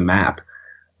crops off the map.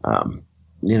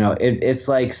 It's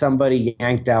like somebody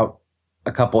yanked out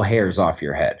a couple hairs off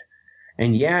your head.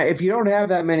 And yeah, if you don't have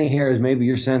that many hairs, maybe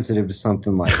you're sensitive to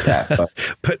something like that.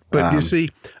 But you see,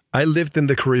 I lived in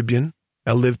the Caribbean.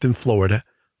 I lived in Florida.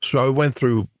 So I went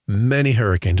through many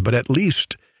hurricanes, but at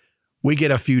least we get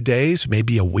a few days,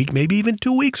 maybe a week, maybe even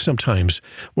 2 weeks sometimes,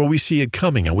 where we see it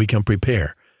coming and we can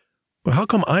prepare. But how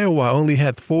come Iowa only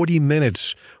had 40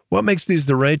 minutes? What makes these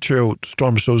derecho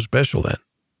storms so special then?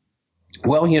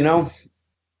 Well,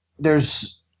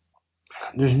 there's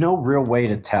no real way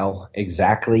to tell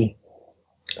exactly.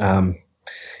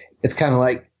 It's kind of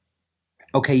like,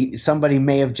 okay, somebody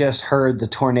may have just heard the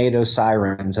tornado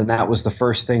sirens and that was the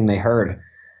first thing they heard.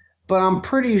 But I'm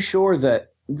pretty sure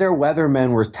that their weathermen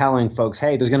were telling folks,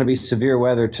 hey, there's going to be severe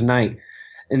weather tonight.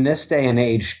 In this day and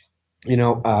age,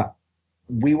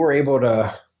 we were able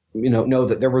to, know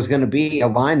that there was going to be a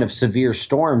line of severe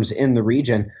storms in the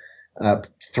region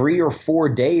 3 or 4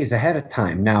 days ahead of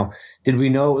time. Now, did we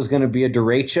know it was going to be a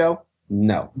derecho?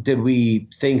 No. Did we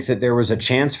think that there was a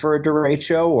chance for a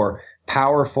derecho or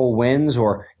powerful winds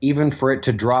or even for it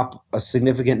to drop a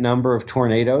significant number of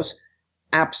tornadoes?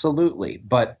 Absolutely.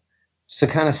 But it's the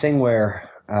kind of thing where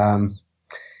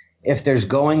if there's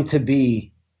going to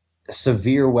be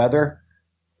severe weather,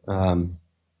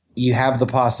 you have the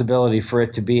possibility for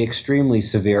it to be extremely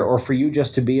severe or for you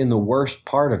just to be in the worst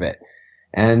part of it.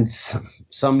 And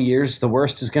some years, the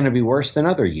worst is going to be worse than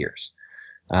other years.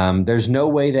 There's no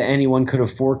way that anyone could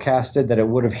have forecasted that it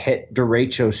would have hit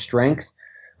derecho strength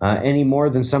any more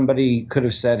than somebody could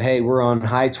have said, hey, we're on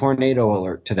high tornado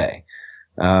alert today.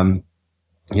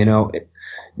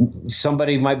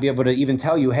 Somebody might be able to even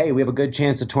tell you, hey, we have a good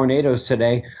chance of tornadoes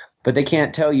today, but they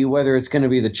can't tell you whether it's going to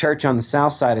be the church on the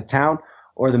south side of town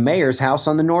or the mayor's house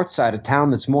on the north side of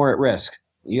town that's more at risk.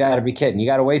 You got to be kidding. You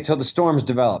got to wait till the storms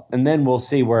develop, and then we'll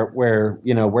see where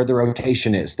the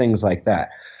rotation is, things like that.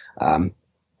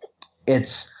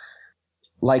 It's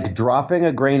like dropping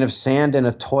a grain of sand in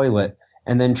a toilet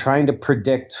and then trying to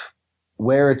predict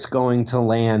where it's going to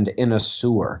land in a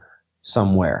sewer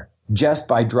somewhere just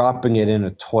by dropping it in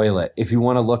a toilet. If you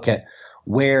want to look at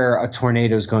where a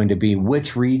tornado is going to be,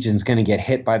 which region is going to get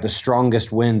hit by the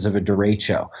strongest winds of a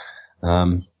derecho.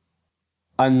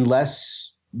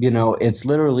 Unless, it's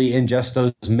literally in just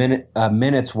those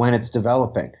minutes when it's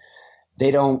developing.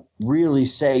 They don't really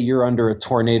say you're under a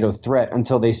tornado threat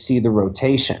until they see the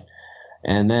rotation.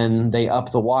 And then they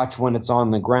up the watch when it's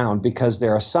on the ground because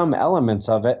there are some elements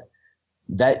of it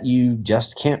that you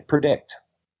just can't predict.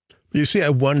 You see, I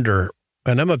wonder,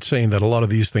 and I'm not saying that a lot of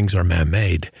these things are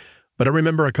man-made, but I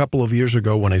remember a couple of years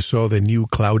ago when I saw the new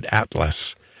cloud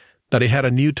atlas, that it had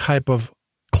a new type of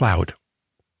cloud.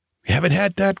 We haven't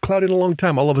had that cloud in a long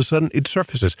time. All of a sudden, it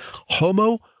surfaces.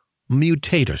 Homo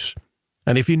mutatus.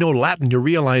 And if you know Latin, you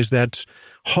realize that's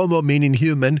homo meaning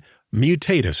human,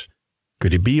 mutatus.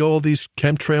 Could it be all these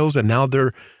chemtrails and now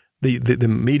the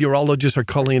meteorologists are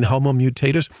calling it homo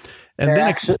mutatus? And they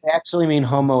actually mean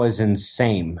homo as in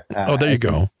same. There you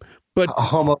go. But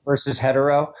homo versus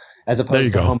hetero as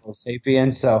opposed to homo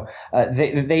sapiens. So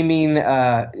they mean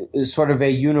sort of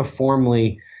a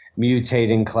uniformly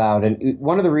mutating cloud. And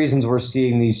one of the reasons we're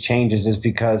seeing these changes is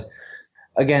because,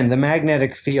 again, the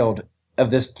magnetic field of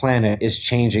this planet is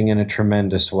changing in a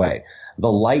tremendous way.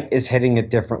 The light is hitting it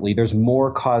differently. There's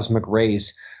more cosmic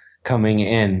rays coming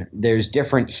in. There's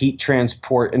different heat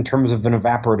transport in terms of an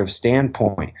evaporative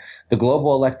standpoint. The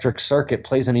global electric circuit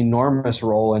plays an enormous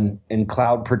role in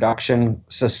cloud production,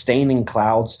 sustaining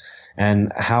clouds,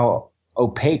 and how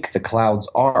opaque the clouds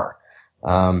are.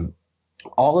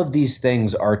 All of these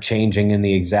things are changing in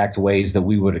the exact ways that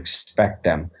we would expect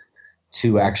them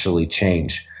to actually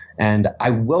change. And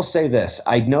I will say this.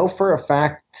 I know for a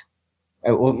fact,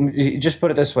 just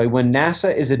put it this way, when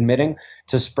NASA is admitting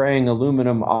to spraying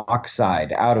aluminum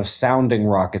oxide out of sounding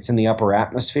rockets in the upper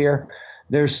atmosphere,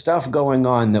 there's stuff going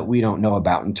on that we don't know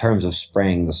about in terms of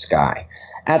spraying the sky.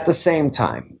 At the same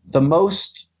time, the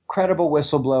most credible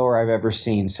whistleblower I've ever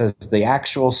seen says the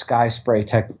actual sky spray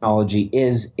technology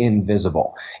is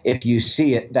invisible. If you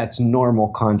see it, that's normal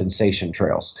condensation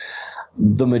trails.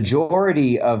 The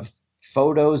majority of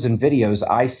photos and videos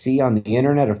I see on the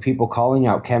internet of people calling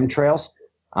out chemtrails,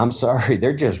 I'm sorry,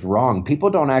 they're just wrong. People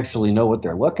don't actually know what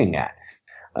they're looking at.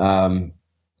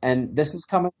 And this is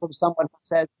coming from someone who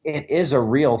says it is a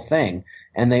real thing,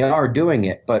 and they are doing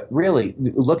it. But really,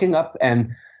 looking up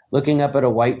at a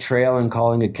white trail and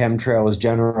calling it chemtrail is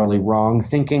generally wrong.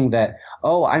 Thinking that,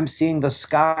 oh, I'm seeing the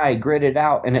sky gridded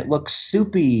out and it looks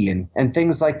soupy and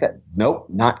things like that. Nope,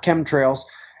 not chemtrails.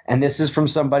 And this is from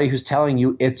somebody who's telling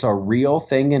you it's a real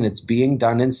thing and it's being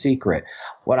done in secret.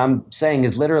 What I'm saying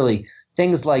is literally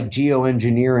things like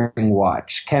Geoengineering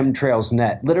Watch, Chemtrails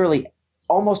Net, literally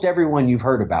almost everyone you've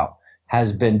heard about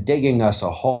has been digging us a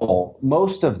hole.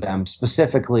 Most of them,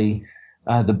 specifically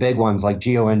the big ones like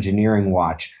Geoengineering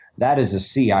Watch, that is a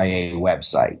CIA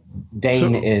website.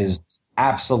 Dane is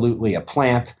absolutely a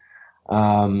plant.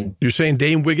 You're saying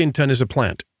Dane Wigington is a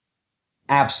plant?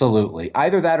 Absolutely.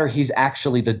 Either that or he's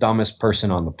actually the dumbest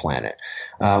person on the planet.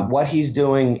 What he's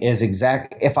doing is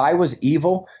if I was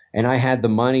evil and I had the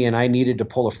money and I needed to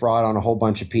pull a fraud on a whole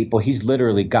bunch of people, he's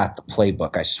literally got the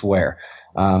playbook, I swear.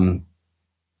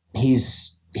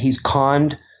 He's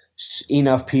conned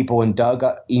enough people and dug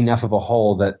enough of a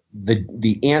hole that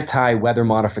the anti-weather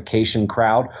modification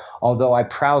crowd, although I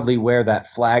proudly wear that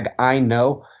flag, I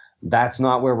know that's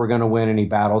not where we're going to win any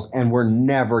battles, and we're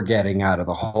never getting out of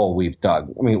the hole we've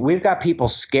dug. I mean, we've got people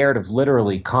scared of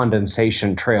literally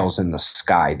condensation trails in the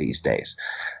sky these days.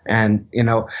 And,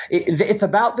 it's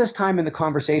about this time in the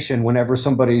conversation whenever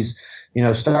somebody's,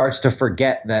 starts to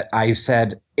forget that I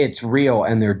said it's real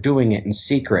and they're doing it in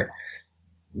secret.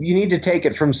 You need to take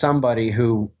it from somebody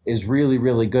who is really,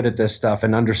 really good at this stuff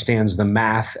and understands the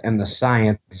math and the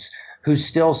science, who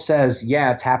still says,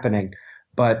 yeah, it's happening.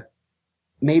 But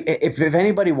maybe if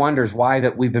anybody wonders why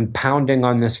that we've been pounding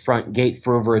on this front gate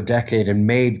for over a decade and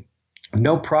made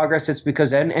no progress, it's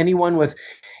because anyone with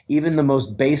even the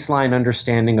most baseline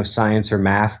understanding of science or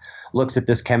math looks at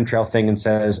this chemtrail thing and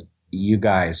says, you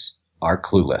guys are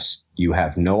clueless. You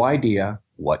have no idea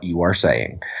what you are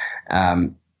saying.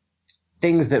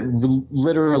 Things that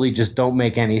literally just don't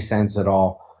make any sense at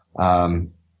all.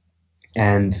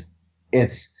 And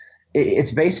it's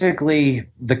basically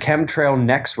the chemtrail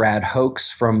NexRad hoax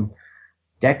from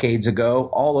decades ago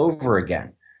all over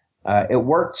again. It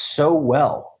worked so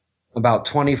well about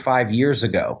 25 years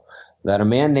ago that a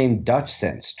man named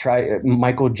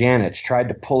Michael Janich tried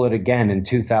to pull it again in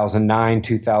 2009,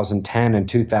 2010, and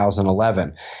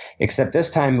 2011. Except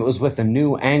this time it was with a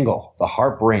new angle, the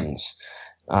HARP rings.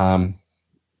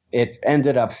 It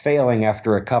ended up failing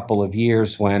after a couple of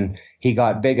years when he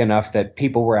got big enough that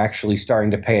people were actually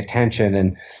starting to pay attention,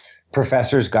 and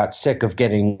professors got sick of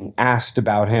getting asked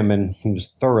about him, and he was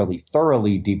thoroughly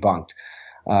debunked.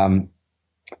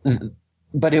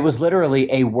 But it was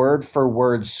literally a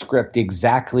word-for-word script,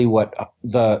 exactly what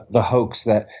the hoax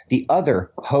that the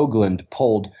other Hoagland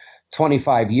pulled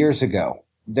 25 years ago.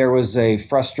 There was a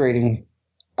frustrating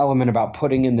element about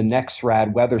putting in the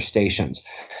NexRad weather stations.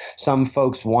 Some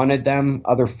folks wanted them,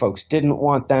 other folks didn't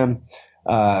want them.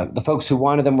 The folks who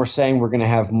wanted them were saying we're going to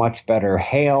have much better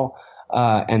hail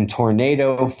and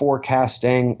tornado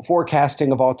forecasting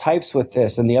of all types with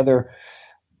this. And the other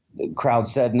crowd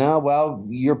said, no, well,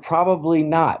 you're probably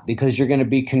not, because you're going to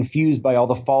be confused by all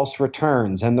the false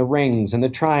returns and the rings and the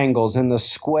triangles and the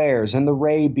squares and the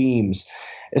ray beams,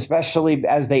 especially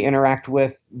as they interact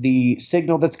with the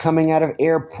signal that's coming out of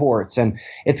airports. And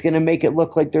it's going to make it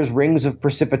look like there's rings of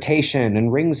precipitation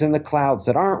and rings in the clouds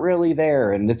that aren't really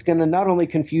there. And it's going to not only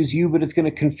confuse you, but it's going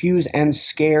to confuse and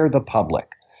scare the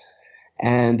public.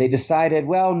 And they decided,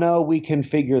 well, no, we can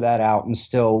figure that out and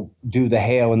still do the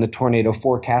hail and the tornado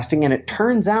forecasting. And it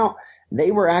turns out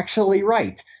they were actually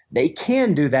right. They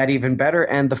can do that even better.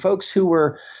 And the folks who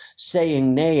were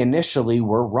saying nay initially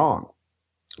were wrong.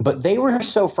 But they were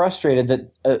so frustrated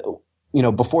that,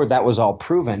 before that was all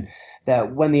proven,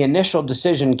 that when the initial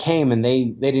decision came and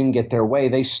they didn't get their way,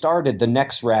 they started the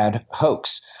NexRad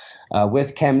hoax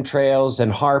with chemtrails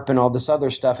and HARP and all this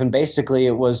other stuff. And basically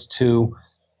it was to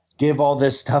give all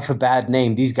this stuff a bad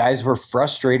name. These guys were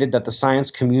frustrated that the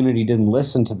science community didn't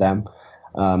listen to them.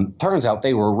 Turns out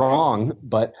they were wrong,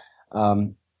 but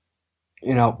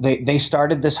they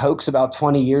started this hoax about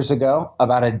 20 years ago.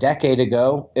 About a decade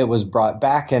ago, it was brought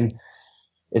back, and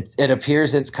it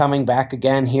appears it's coming back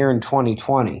again here in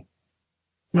 2020.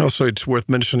 Also, it's worth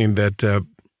mentioning that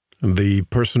the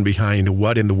person behind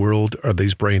What in the World Are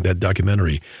These Brain, that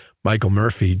documentary. Michael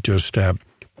Murphy just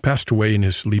passed away in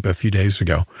his sleep a few days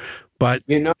ago. But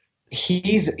I'm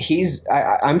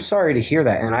sorry to hear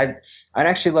that, and I'd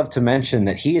actually love to mention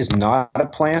that he is not a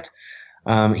plant.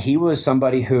 He was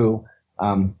somebody who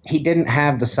he didn't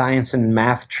have the science and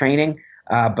math training,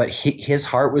 but his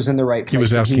heart was in the right place. He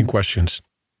was asking questions.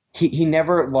 He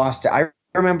never lost it. I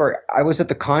remember I was at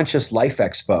the Conscious Life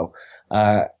Expo,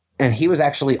 and he was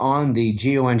actually on the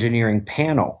geoengineering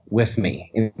panel with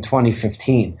me in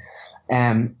 2015.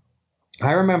 And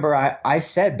I remember I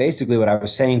said basically what I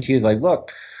was saying to you, like,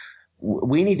 look,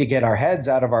 we need to get our heads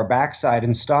out of our backside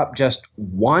and stop just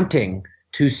wanting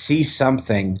to see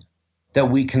something that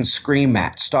we can scream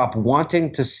at. Stop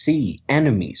wanting to see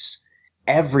enemies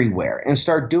everywhere and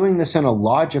start doing this in a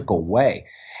logical way.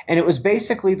 And it was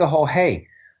basically the whole, hey,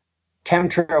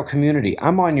 chemtrail community,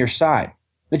 I'm on your side,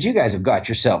 but you guys have got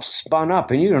yourselves spun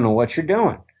up and you don't know what you're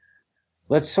doing.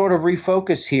 Let's sort of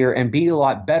refocus here and be a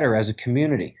lot better as a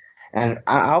community. And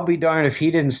I'll be darned if he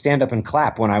didn't stand up and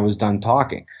clap when I was done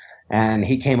talking. And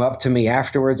he came up to me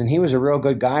afterwards, and he was a real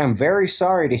good guy. I'm very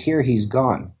sorry to hear he's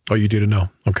gone. Oh, you didn't know?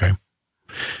 Okay.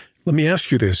 Let me ask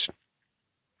you this.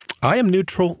 I am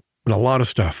neutral in a lot of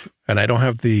stuff, and I don't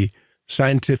have the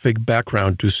scientific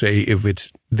background to say if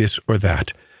it's this or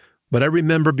that. But I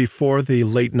remember before the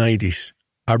late 90s,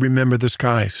 I remember the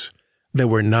skies. They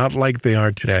were not like they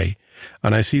are today.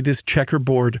 And I see this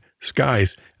checkerboard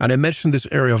skies. And I mentioned this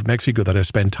area of Mexico that I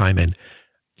spent time in.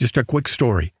 Just a quick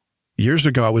story. Years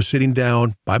ago, I was sitting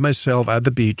down by myself at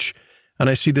the beach, and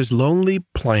I see this lonely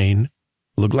plane,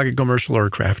 look like a commercial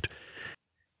aircraft.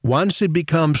 Once it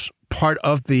becomes part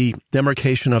of the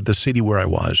demarcation of the city where I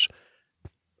was,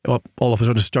 well, all of a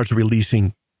sudden it starts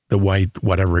releasing the white,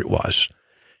 whatever it was.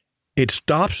 It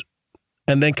stops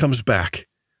and then comes back.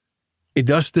 It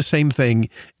does the same thing,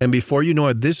 and before you know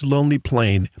it, this lonely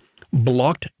plane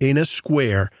blocked in a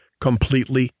square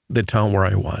completely the town where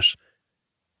I was.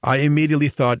 I immediately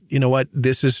thought, you know what,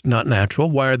 this is not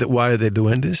natural. Why are they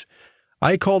doing this?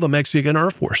 I called the Mexican Air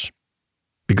Force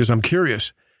because I'm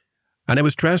curious. And I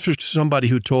was transferred to somebody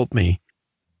who told me,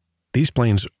 these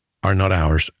planes are not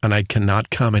ours, and I cannot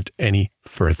comment any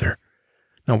further.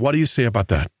 Now, what do you say about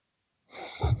that?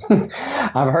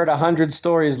 I've heard 100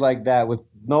 stories like that with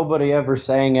nobody ever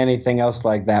saying anything else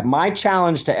like that. My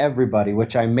challenge to everybody,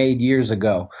 which I made years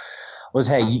ago, was,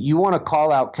 hey, you want to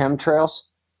call out chemtrails?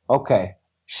 Okay.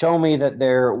 Show me that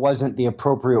there wasn't the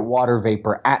appropriate water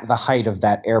vapor at the height of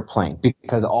that airplane,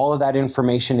 because all of that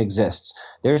information exists.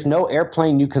 There's no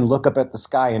airplane you can look up at the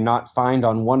sky and not find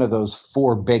on one of those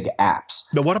 4 big apps.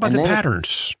 But what about the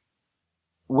patterns?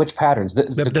 Which patterns? The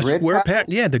grid square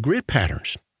patterns? Yeah, the grid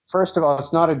patterns. First of all,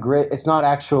 it's not a grid. It's not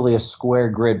actually a square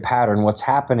grid pattern. What's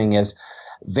happening is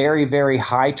very, very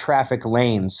high traffic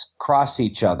lanes cross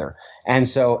each other. And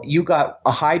so you got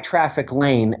a high traffic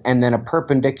lane and then a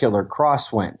perpendicular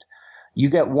crosswind. You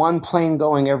get one plane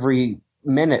going every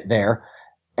minute there,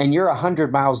 and you're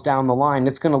 100 miles down the line.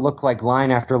 It's going to look like line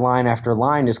after line after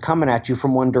line is coming at you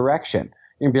from one direction.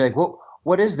 You'll be like, well,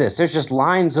 what is this? There's just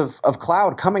lines of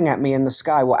cloud coming at me in the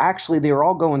sky. Well, actually, they were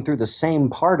all going through the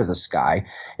same part of the sky.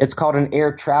 It's called an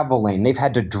air travel lane. They've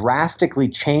had to drastically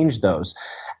change those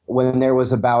when there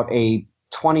was about a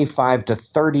 25 to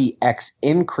 30x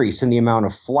increase in the amount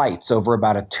of flights over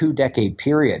about a 2-decade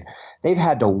period. They've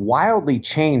had to wildly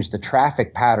change the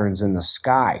traffic patterns in the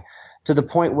sky to the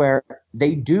point where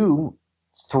they do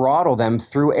throttle them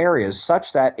through areas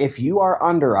such that if you are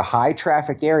under a high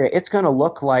traffic area, it's going to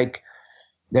look like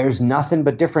there's nothing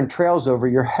but different trails over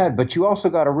your head. But you also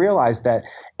got to realize that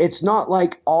it's not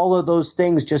like all of those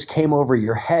things just came over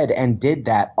your head and did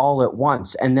that all at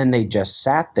once and then they just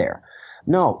sat there.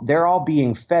 No, they're all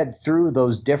being fed through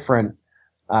those different,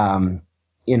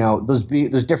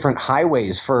 those different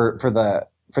highways for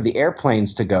the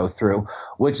airplanes to go through,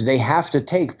 which they have to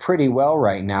take pretty well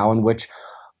right now, and which,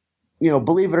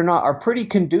 believe it or not, are pretty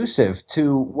conducive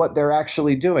to what they're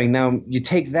actually doing. Now, you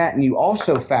take that and you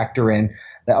also factor in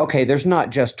that, okay, there's not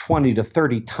just 20 to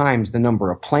 30 times the number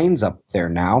of planes up there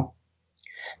now.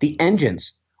 The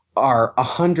engines are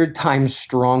 100 times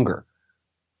stronger.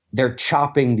 They're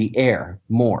chopping the air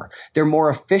more. They're more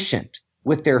efficient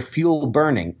with their fuel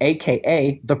burning,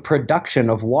 aka the production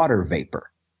of water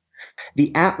vapor.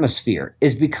 The atmosphere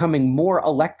is becoming more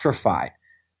electrified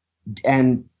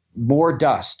and more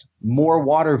dust, more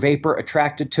water vapor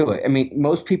attracted to it. I mean,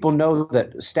 most people know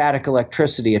that static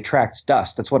electricity attracts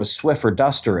dust. That's what a Swiffer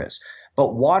duster is.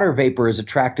 But water vapor is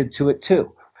attracted to it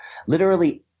too.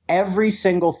 Literally every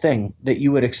single thing that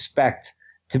you would expect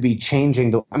to be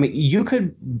changing. You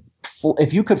could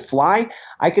if you could fly,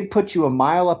 I could put you a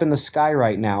mile up in the sky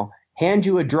right now, hand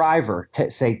you a driver,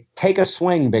 say, take a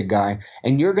swing, big guy,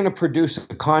 and you're going to produce a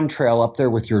contrail up there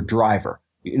with your driver,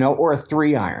 or a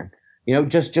 3-iron,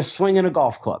 just swinging a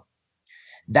golf club.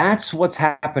 That's what's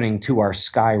happening to our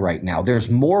sky right now. There's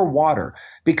more water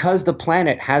because the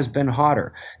planet has been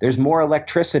hotter. There's more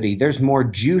electricity. There's more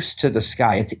juice to the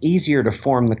sky. It's easier to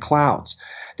form the clouds.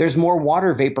 There's more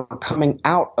water vapor coming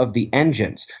out of the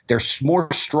engines. They're more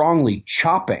strongly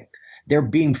chopping. They're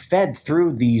being fed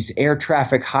through these air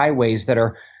traffic highways that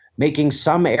are making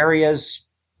some areas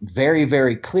very,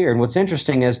 very clear. And what's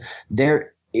interesting is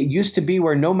it used to be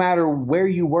where no matter where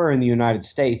you were in the United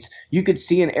States, you could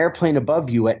see an airplane above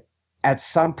you at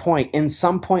some point in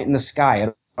the sky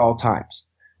at all times,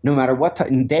 no matter what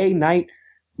time, day, night,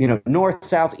 north,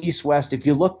 south, east, west. If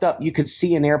you looked up, you could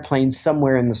see an airplane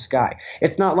somewhere in the sky.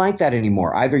 It's not like that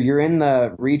anymore. Either you're in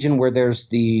the region where there's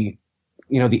the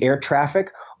air traffic,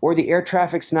 or the air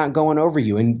traffic's not going over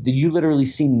you, and you literally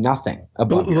see nothing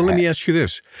above your head. Let me ask you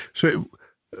this. So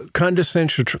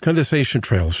condensation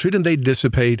trails, shouldn't they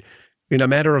dissipate in a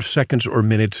matter of seconds or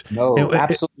minutes? No,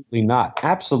 absolutely not.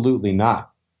 Absolutely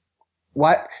not.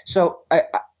 What? So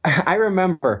I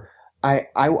remember I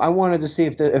wanted to see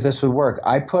if this would work.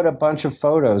 I put a bunch of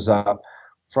photos up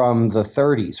from the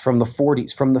 30s, from the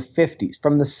 40s, from the 50s,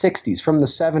 from the 60s, from the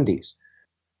 70s.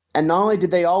 And not only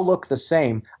did they all look the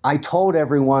same, I told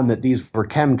everyone that these were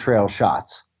chemtrail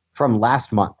shots from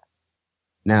last month.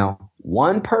 Now,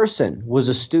 one person was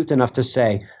astute enough to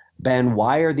say, Ben,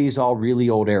 why are these all really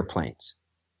old airplanes?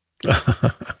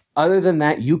 Other than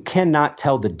that, you cannot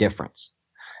tell the difference.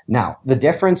 Now, the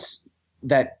difference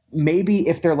that maybe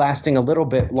if they're lasting a little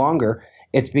bit longer,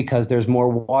 it's because there's more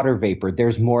water vapor,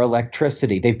 there's more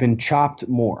electricity, they've been chopped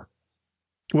more.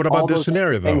 What about this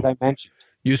scenario, though? Things I mentioned.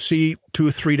 You see 2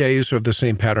 or 3 days of the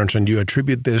same patterns, and you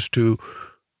attribute this to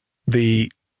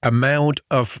the amount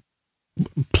of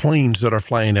planes that are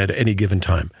flying at any given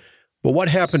time. But what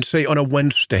happens, say, on a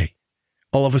Wednesday?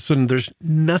 All of a sudden, there's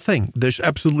nothing. There's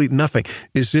absolutely nothing.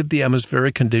 Is it the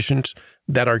atmospheric conditions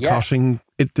that are causing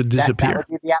it to disappear? That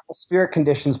would be the atmospheric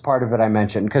conditions part of it I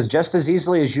mentioned, because just as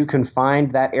easily as you can find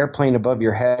that airplane above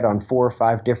your head on 4 or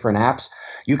 5 different apps,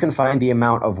 you can find the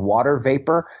amount of water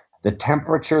vapor, the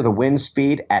temperature, the wind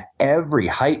speed at every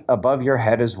height above your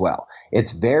head as well.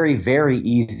 It's very, very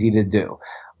easy to do.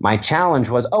 My challenge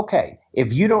was, okay,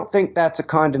 if you don't think that's a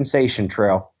condensation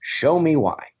trail, show me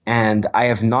why. And I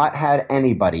have not had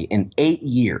anybody in 8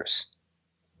 years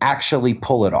actually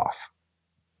pull it off.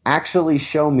 Actually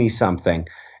show me something.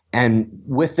 And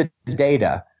with the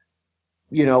data,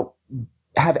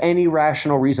 have any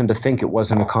rational reason to think it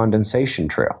wasn't a condensation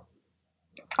trail.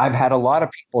 I've had a lot of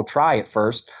people try at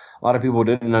first. A lot of people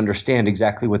didn't understand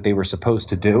exactly what they were supposed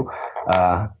to do.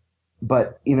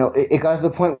 But, it got to the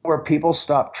point where people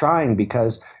stopped trying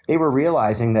because they were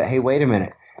realizing that, hey, wait a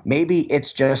minute, maybe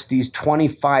it's just these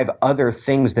 25 other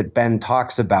things that Ben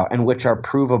talks about and which are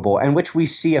provable and which we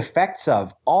see effects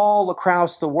of all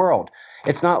across the world.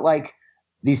 It's not like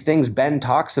these things Ben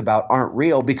talks about aren't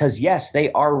real, because, yes,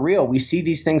 they are real. We see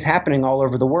these things happening all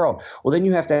over the world. Well, then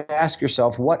you have to ask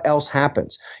yourself, what else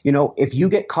happens? If you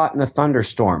get caught in a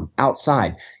thunderstorm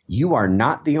outside, you are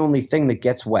not the only thing that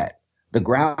gets wet. The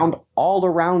ground all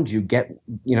around you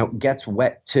gets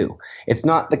wet too. It's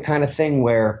not the kind of thing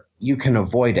where you can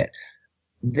avoid it.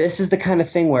 This is the kind of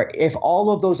thing where if all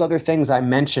of those other things I'm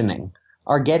mentioning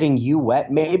are getting you wet,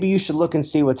 maybe you should look and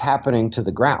see what's happening to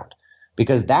the ground,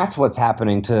 because that's what's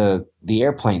happening to the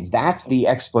airplanes. That's the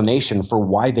explanation for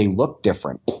why they look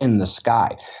different in the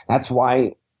sky. That's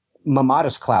why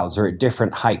mammatus clouds are at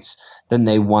different heights than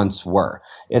they once were.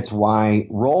 It's why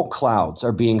roll clouds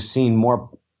are being seen more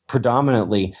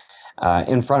predominantly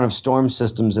in front of storm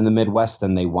systems in the Midwest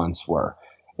than they once were.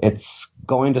 It's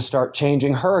going to start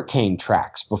changing hurricane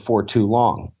tracks before too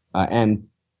long. And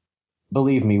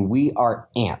believe me, we are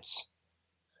ants.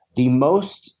 The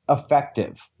most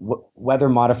effective weather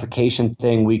modification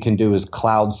thing we can do is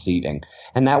cloud seeding,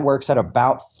 and that works at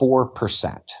about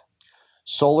 4%.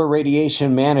 Solar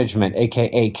radiation management,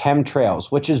 aka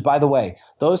chemtrails, which is, by the way,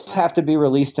 those have to be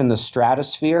released in the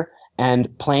stratosphere,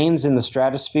 and planes in the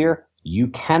stratosphere you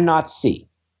cannot see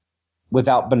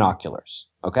without binoculars,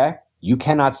 okay? You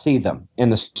cannot see them in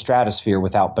the stratosphere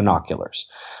without binoculars.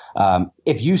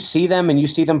 If you see them and you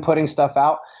see them putting stuff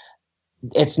out,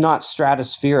 it's not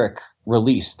stratospheric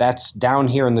release. That's down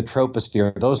here in the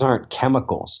troposphere. Those aren't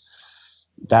chemicals.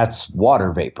 That's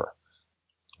water vapor.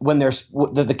 When there's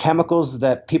the chemicals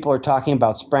that people are talking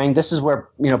about spraying, this is where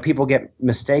people get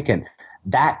mistaken.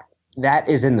 That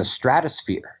is in the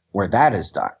stratosphere where that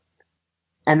is done.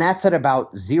 And that's at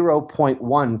about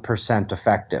 0.1%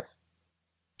 effective.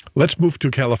 Let's move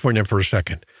to California for a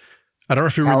second. I don't know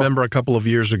if you remember a couple of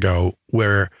years ago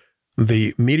where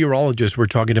the meteorologists were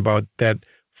talking about that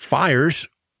fires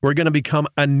were going to become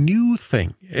a new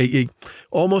thing,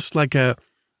 almost like a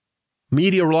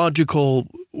meteorological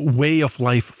way of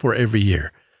life for every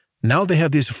year. Now they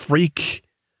have these freak,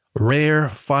 rare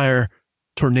fire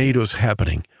tornadoes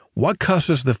happening. What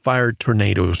causes the fire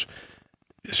tornadoes,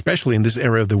 especially in this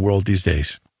area of the world these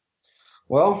days?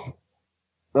 Well,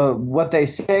 what they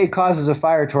say causes a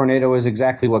fire tornado is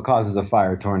exactly what causes a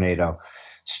fire tornado.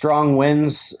 Strong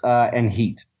winds and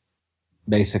heat,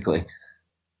 basically.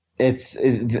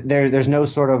 There's no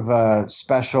sort of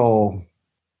special,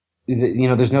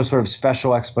 there's no sort of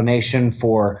special explanation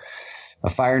for a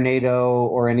firenado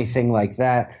or anything like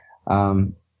that.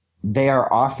 They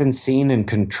are often seen in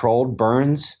controlled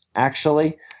burns,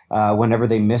 actually, whenever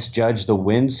they misjudge the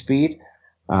wind speed.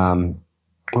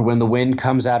 Or when the wind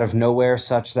comes out of nowhere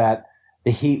such that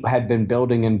the heat had been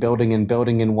building and building and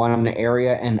building in one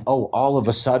area, and all of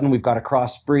a sudden we've got a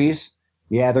cross breeze.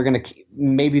 Yeah, they're going to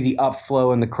maybe the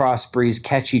upflow and the cross breeze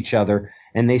catch each other,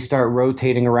 and they start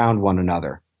rotating around one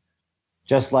another.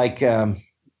 Just like,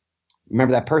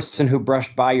 remember that person who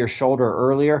brushed by your shoulder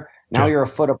earlier? Now you're a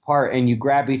foot apart, and you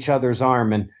grab each other's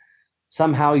arm, and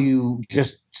somehow you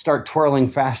just start twirling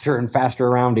faster and faster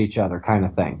around each other, kind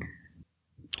of thing.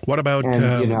 What about,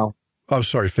 oh,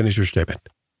 sorry, finish your statement.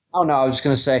 Oh, no, I was just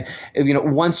going to say,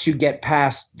 once you get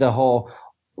past the whole,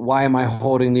 why am I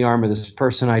holding the arm of this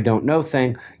person I don't know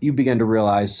thing, you begin to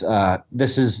realize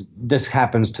this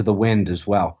happens to the wind as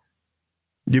well.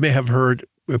 You may have heard,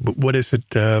 what is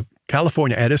it,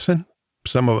 California Edison,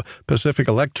 some of Pacific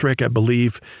Electric, I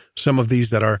believe, some of these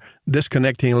that are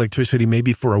disconnecting electricity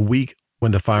maybe for a week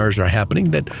when the fires are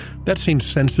happening. That seems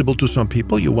sensible to some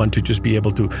people. You want to just be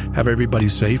able to have everybody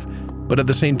safe. But at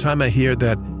the same time, I hear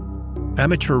that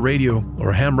amateur radio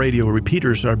or ham radio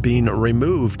repeaters are being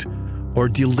removed or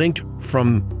delinked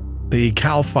from the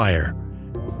Cal Fire.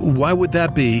 Why would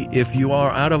that be if you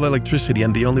are out of electricity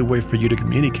and the only way for you to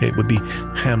communicate would be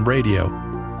ham radio?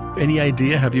 Any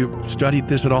idea? Have you studied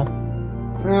this at all?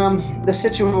 The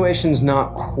situation's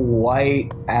not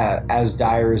quite as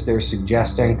dire as they're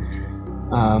suggesting.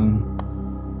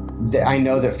 I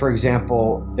know that, for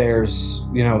example, they're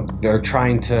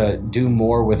trying to do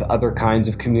more with other kinds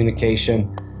of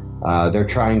communication. They're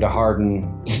trying to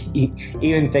harden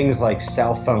even things like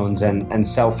cell phones and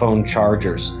cell phone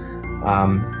chargers.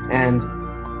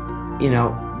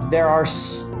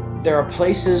 There are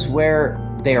places where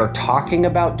they are talking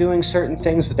about doing certain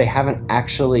things, but they haven't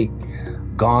actually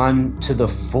gone to the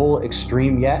full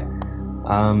extreme yet.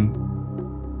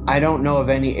 I don't know of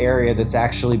any area that's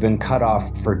actually been cut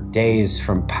off for days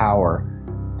from power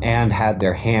and had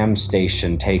their ham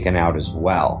station taken out as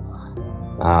well.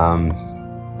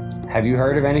 Have you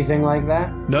heard of anything like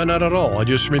that? No, not at all. I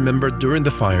just remember during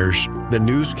the fires, the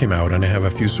news came out, and I have a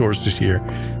few sources here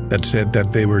that said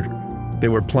that they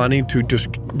were planning to just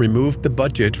remove the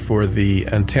budget for the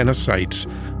antenna sites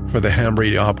for the ham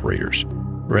radio operators,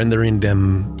 rendering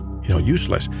them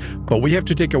useless. But we have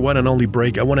to take a one and only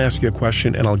break. I want to ask you a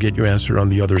question, and I'll get your answer on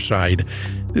the other side.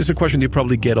 This is a question you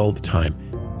probably get all the time.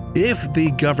 If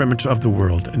the governments of the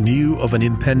world knew of an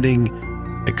impending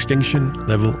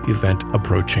extinction-level event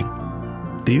approaching,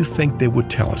 do you think they would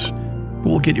tell us?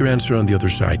 We'll get your answer on the other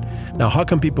side. Now, how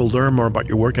can people learn more about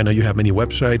your work? I know you have many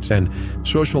websites and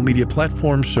social media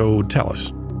platforms, so tell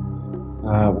us.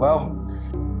 Well,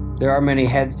 there are many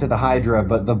heads to the Hydra,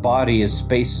 but the body is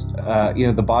space.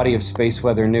 The body of Space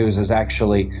Weather News is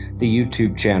actually the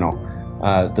YouTube channel,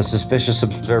 the Suspicious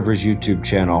Observers YouTube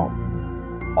channel.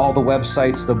 All the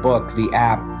websites, the book, the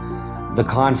app, the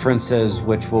conferences,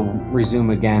 which will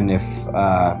resume again if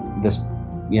this,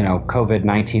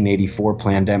 COVID-1984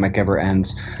 pandemic ever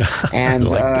ends. And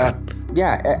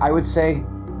I would say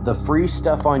the free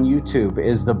stuff on YouTube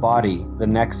is the body, the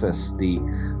nexus, the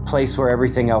place where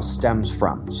everything else stems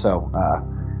from. So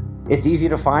it's easy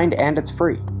to find and it's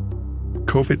free.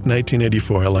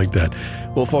 COVID-1984, I like that.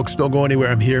 Well, folks, don't go anywhere.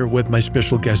 I'm here with my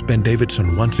special guest, Ben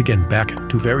Davidson, once again back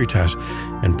to Veritas.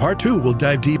 And part 2, we'll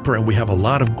dive deeper, and we have a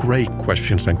lot of great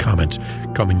questions and comments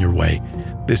coming your way.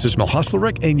 This is Mel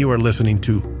Hostelrick, and you are listening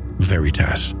to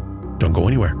Veritas. Don't go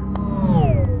anywhere.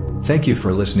 Thank you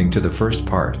for listening to the first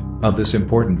part of this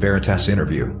important Veritas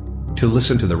interview. To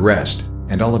listen to the rest,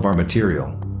 and all of our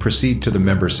material, proceed to the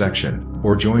member section,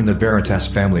 or join the Veritas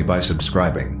family by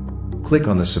subscribing. Click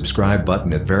on the subscribe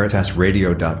button at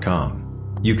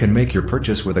veritasradio.com. You can make your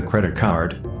purchase with a credit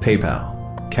card,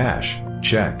 PayPal, cash,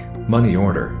 check, money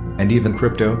order, and even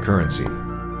cryptocurrency.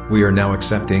 We are now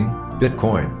accepting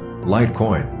Bitcoin,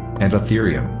 Litecoin, and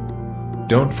Ethereum.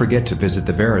 Don't forget to visit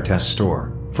the Veritas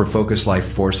store for Focus Life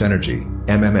Force Energy,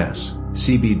 MMS,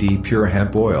 CBD Pure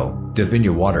Hemp Oil,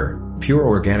 Divinia Water, Pure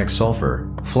Organic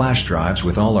Sulfur, flash drives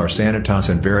with all our Sanitas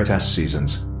and Veritas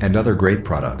seasons, and other great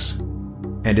products.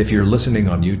 And if you're listening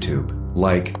on YouTube,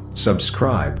 like,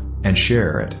 subscribe, and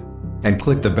share it. And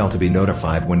click the bell to be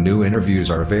notified when new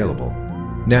interviews are available.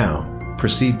 Now,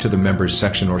 proceed to the members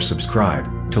section or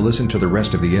subscribe to listen to the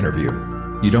rest of the interview.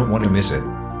 You don't want to miss it.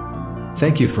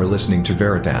 Thank you for listening to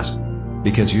Veritas.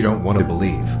 Because you don't want to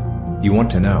believe. You want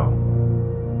to know.